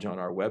charge on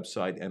our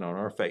website and on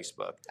our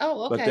Facebook.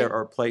 Oh, okay. But there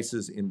are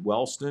places in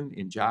Wellston,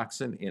 in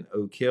Jackson, in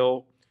Oak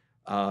Hill,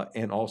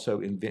 and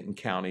also in Vinton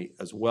County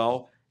as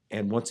well.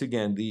 And once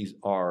again, these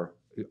are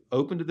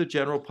open to the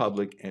general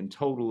public and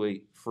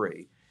totally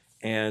free.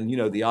 And,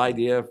 the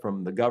idea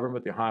from the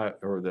government,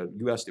 the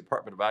U.S.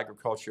 Department of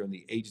Agriculture and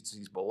the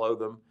agencies below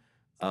them,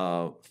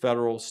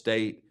 federal,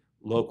 state,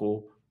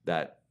 local,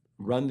 that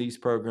run these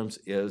programs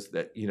is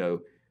that,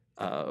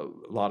 a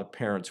lot of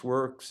parents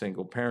work,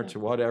 single parents or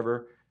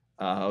whatever.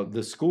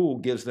 The school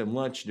gives them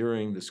lunch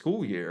during the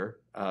school year,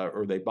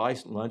 or they buy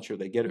lunch or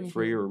they get it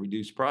free or a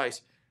reduced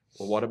price.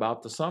 Well, what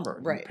about the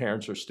summer? Right.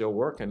 Parents are still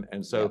working,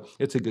 and so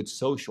it's a good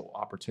social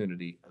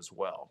opportunity as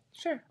well.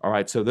 Sure. All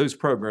right, so those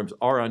programs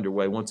are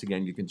underway. Once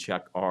again, you can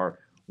check our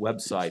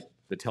website,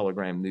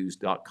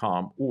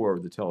 thetelegram.news.com, or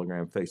the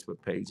Telegram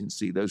Facebook page and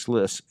see those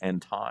lists and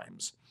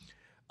times.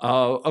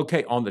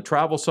 Okay, on the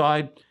travel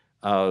side,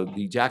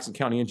 the Jackson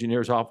County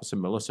Engineer's Office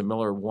and Melissa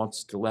Miller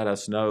wants to let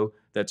us know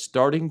that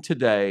starting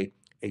today,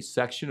 a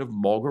section of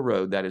Mulga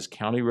Road, that is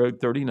County Road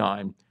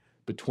 39,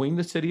 between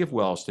the city of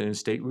Wellston and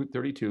State Route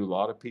 32, a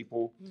lot of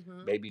people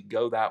maybe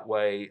go that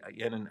way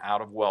in and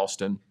out of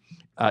Wellston.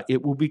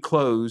 It will be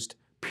closed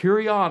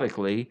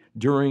periodically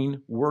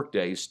during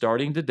workdays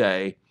starting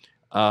today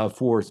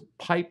for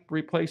pipe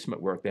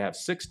replacement work. They have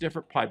 6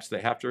 different pipes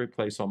they have to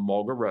replace on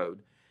Mulga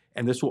Road,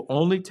 and this will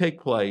only take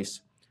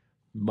place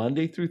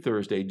Monday through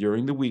Thursday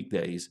during the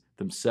weekdays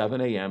from 7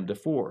 a.m. to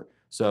 4.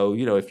 So,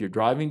 if you're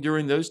driving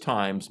during those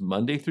times,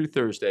 Monday through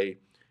Thursday,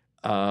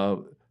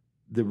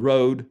 the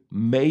road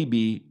may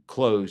be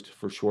closed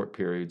for short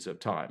periods of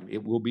time.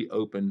 It will be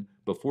open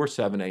before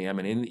 7 a.m.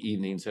 and in the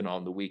evenings and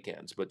on the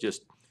weekends. But you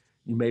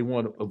may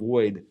want to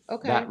avoid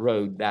that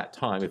road that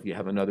time if you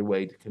have another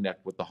way to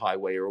connect with the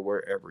highway or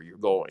wherever you're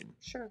going.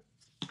 Sure.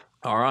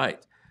 All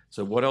right.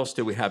 So what else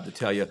do we have to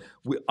tell you?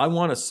 I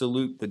want to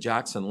salute the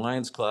Jackson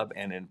Lions Club,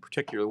 and in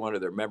particular one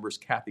of their members,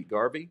 Kathy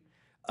Garvey.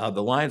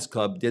 The Lions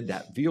Club did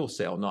that veal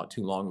sale not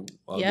too long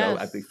ago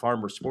at the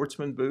Farmer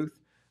Sportsman booth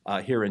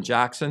here in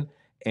Jackson.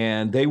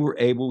 And they were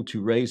able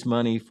to raise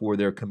money for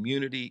their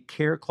community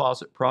care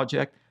closet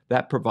project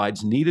that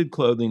provides needed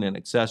clothing and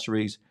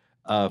accessories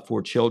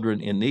for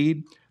children in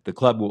need. The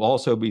club will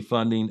also be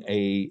funding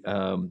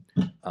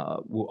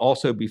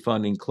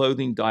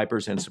clothing,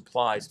 diapers, and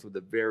supplies for the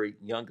very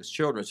youngest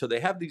children. So they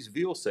have these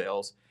veal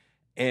sales,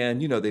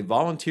 and they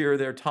volunteer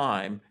their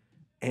time,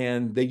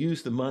 and they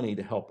use the money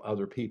to help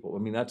other people. I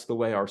mean, that's the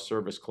way our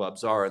service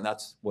clubs are, and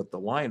that's what the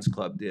Lions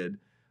Club did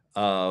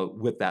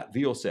with that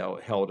veal sale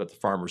held at the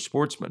Farmer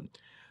Sportsman.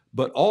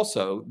 But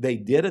also, they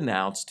did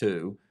announce,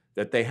 too,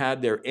 that they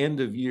had their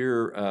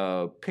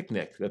end-of-year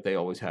picnic that they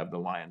always have, the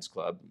Lions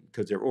Club,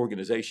 because their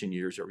organization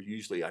years are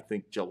usually, I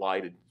think,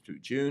 July to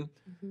June.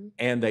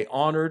 And they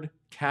honored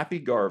Kathy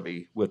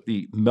Garvey with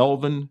the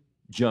Melvin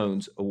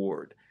Jones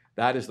Award.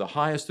 That is the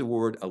highest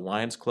award a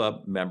Lions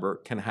Club member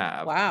can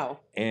have. Wow.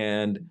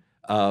 And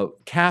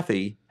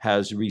Kathy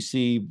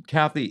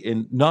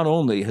not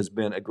only has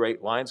been a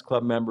great Lions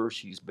Club member,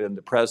 she's been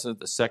the president,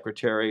 the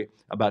secretary,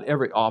 about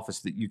every office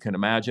that you can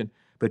imagine,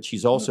 but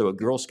she's also a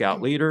Girl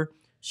Scout leader.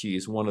 She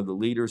is one of the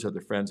leaders of the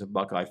Friends of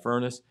Buckeye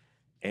Furnace,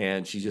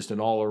 and she's just an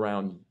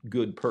all-around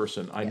good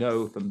person. I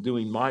know from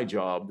doing my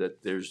job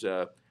that there's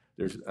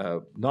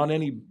not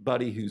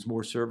anybody who's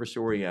more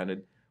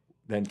service-oriented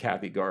than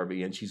Kathy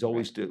Garvey, and she's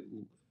always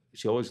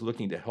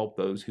looking to help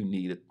those who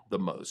need it the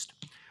most.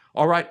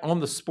 All right, on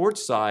the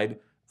sports side,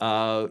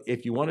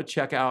 if you want to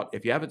check out,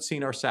 if you haven't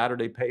seen our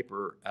Saturday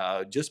paper,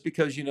 just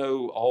because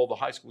all the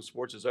high school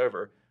sports is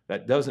over,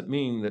 that doesn't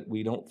mean that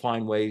we don't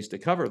find ways to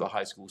cover the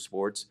high school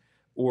sports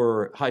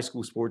or high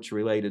school sports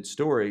related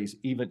stories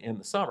even in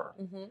the summer.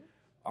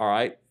 All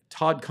right,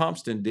 Todd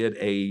Compton did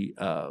a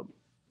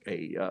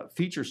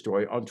feature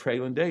story on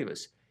Traylon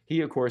Davis.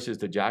 He, of course, is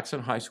the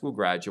Jackson High School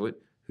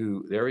graduate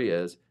who, there he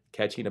is,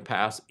 catching a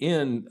pass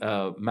in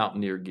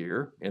Mountaineer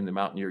gear, in the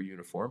Mountaineer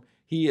uniform.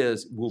 He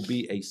will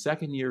be a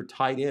second-year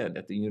tight end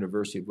at the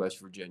University of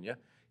West Virginia.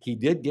 He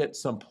did get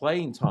some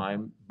playing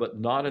time, but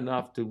not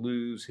enough to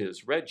lose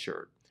his red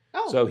shirt.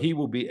 Oh. So he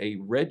will be a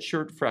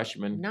redshirt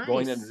freshman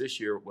going Nice. into this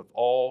year with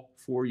all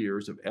 4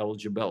 years of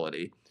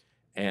eligibility.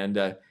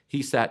 And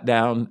he sat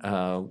down.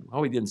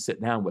 He didn't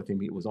sit down with him.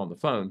 He was on the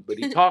phone. But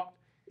he talked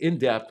in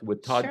depth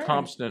with Todd Sure.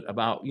 Thompson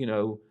about,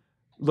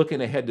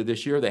 looking ahead to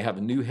this year. They have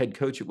a new head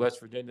coach at West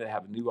Virginia. They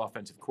have a new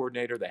offensive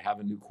coordinator. They have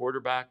a new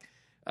quarterback.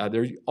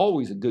 They're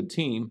always a good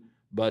team,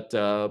 but,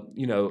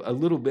 a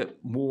little bit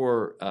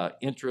more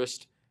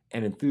interest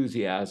and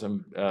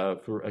enthusiasm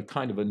for a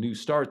kind of a new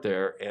start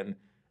there. And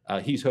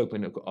he's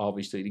hoping,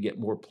 obviously, to get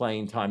more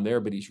playing time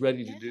there, but he's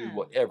ready to do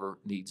whatever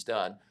needs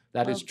done.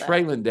 That is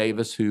Traylon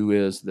Davis, who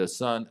is the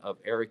son of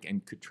Eric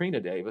and Katrina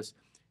Davis.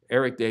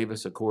 Eric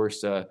Davis, of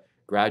course,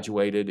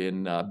 graduated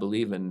in, I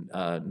believe, in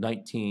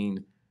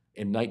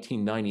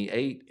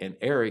 1998, and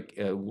Eric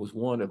was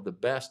one of the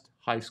best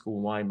high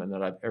school linemen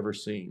that I've ever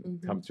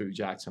seen come through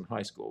Jackson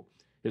High School.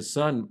 His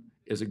son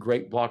is a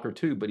great blocker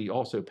too, but he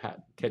also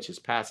catches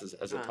passes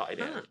as a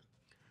tight end.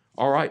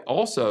 All right.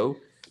 Also,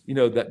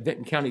 that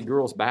Benton County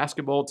girls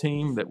basketball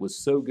team that was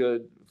so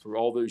good for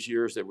all those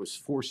years. There was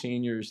 4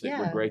 seniors that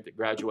were great that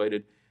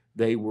graduated.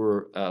 They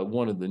were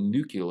one of the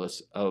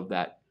nucleus of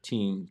that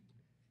team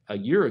a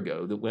year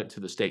ago that went to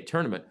the state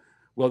tournament.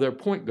 Well, their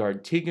point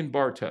guard, Tegan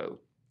Bartow,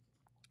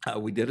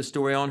 we did a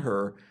story on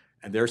her,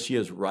 and there she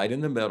is right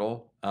in the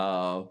middle,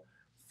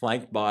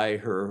 flanked by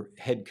her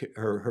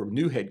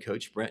new head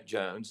coach, Brent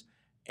Jones,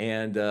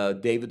 and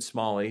David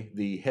Smalley,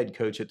 the head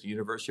coach at the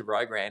University of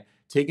Rio Grande.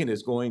 Tegan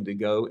is going to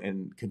go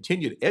and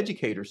continue to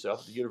educate herself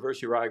at the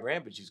University of Rio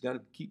Grande, but she's going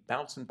to keep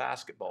bouncing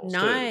basketballs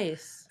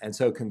Nice. too. And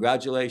so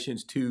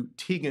congratulations to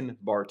Tegan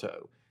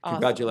Bartow. Awesome.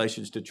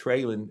 Congratulations to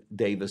Traylon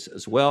Davis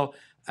as well,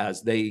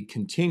 as they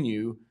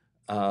continue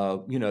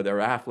their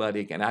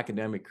athletic and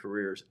academic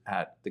careers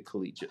at the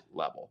collegiate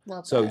level.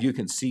 Love so that. you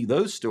can see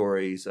those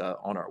stories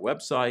on our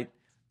website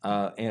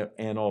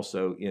and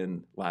also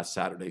in last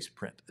Saturday's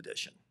print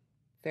edition.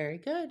 Very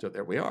good. So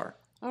there we are.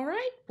 All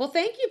right. Well,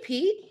 thank you,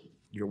 Pete.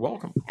 You're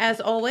welcome. As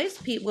always,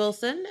 Pete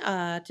Wilson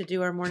to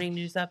do our morning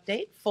news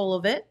update, full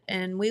of it,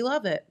 and we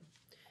love it.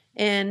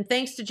 And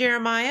thanks to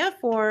Jeremiah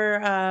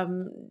for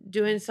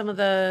doing some of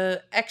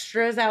the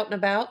extras out and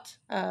about,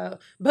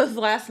 both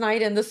last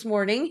night and this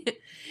morning.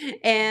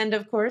 And,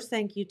 of course,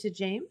 thank you to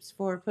James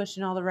for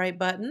pushing all the right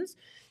buttons.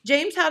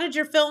 James, how did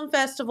your film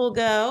festival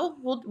go?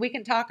 We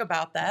can talk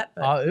about that.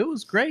 But. It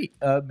was great.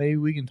 Maybe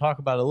we can talk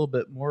about it a little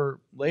bit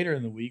more later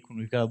in the week when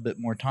we've got a bit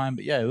more time.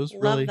 But, yeah, it was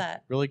really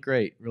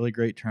great. Really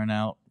great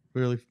turnout.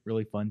 Really,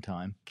 really fun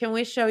time. Can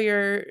we show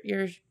your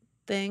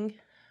thing?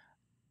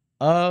 Maybe.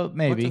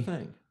 What's the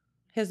thing?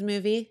 His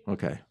movie?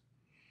 Okay.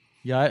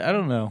 Yeah, I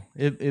don't know.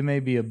 It may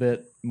be a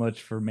bit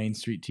much for Main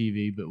Street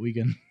TV, but we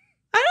can.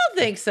 I don't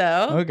think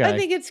so. Okay. I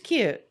think it's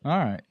cute. All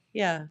right.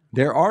 Yeah.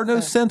 There are no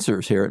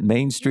censors here at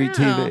Main Street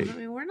TV. I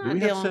mean, we're not Do we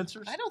have dealing.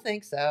 censors? I don't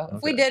think so. Okay.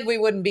 If we did, we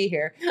wouldn't be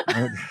here.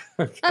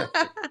 Okay.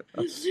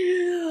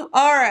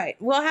 All right.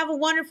 Well, have a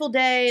wonderful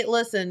day.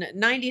 Listen,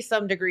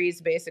 90-some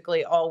degrees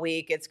basically all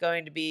week. It's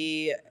going to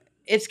be,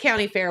 it's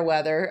county fair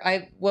weather.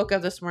 I woke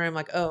up this morning, I'm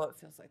like, oh, it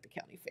feels like the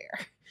county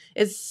fair.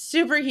 It's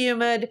super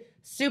humid,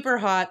 super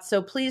hot.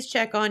 So please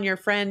check on your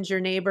friends, your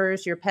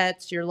neighbors, your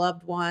pets, your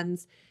loved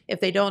ones. If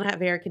they don't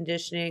have air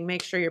conditioning,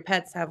 make sure your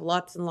pets have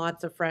lots and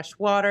lots of fresh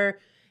water,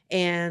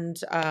 and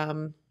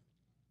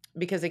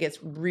because it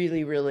gets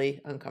really, really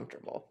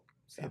uncomfortable.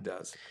 So. It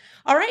does.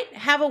 All right.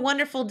 Have a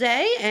wonderful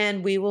day,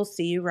 and we will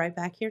see you right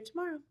back here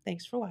tomorrow.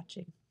 Thanks for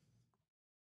watching.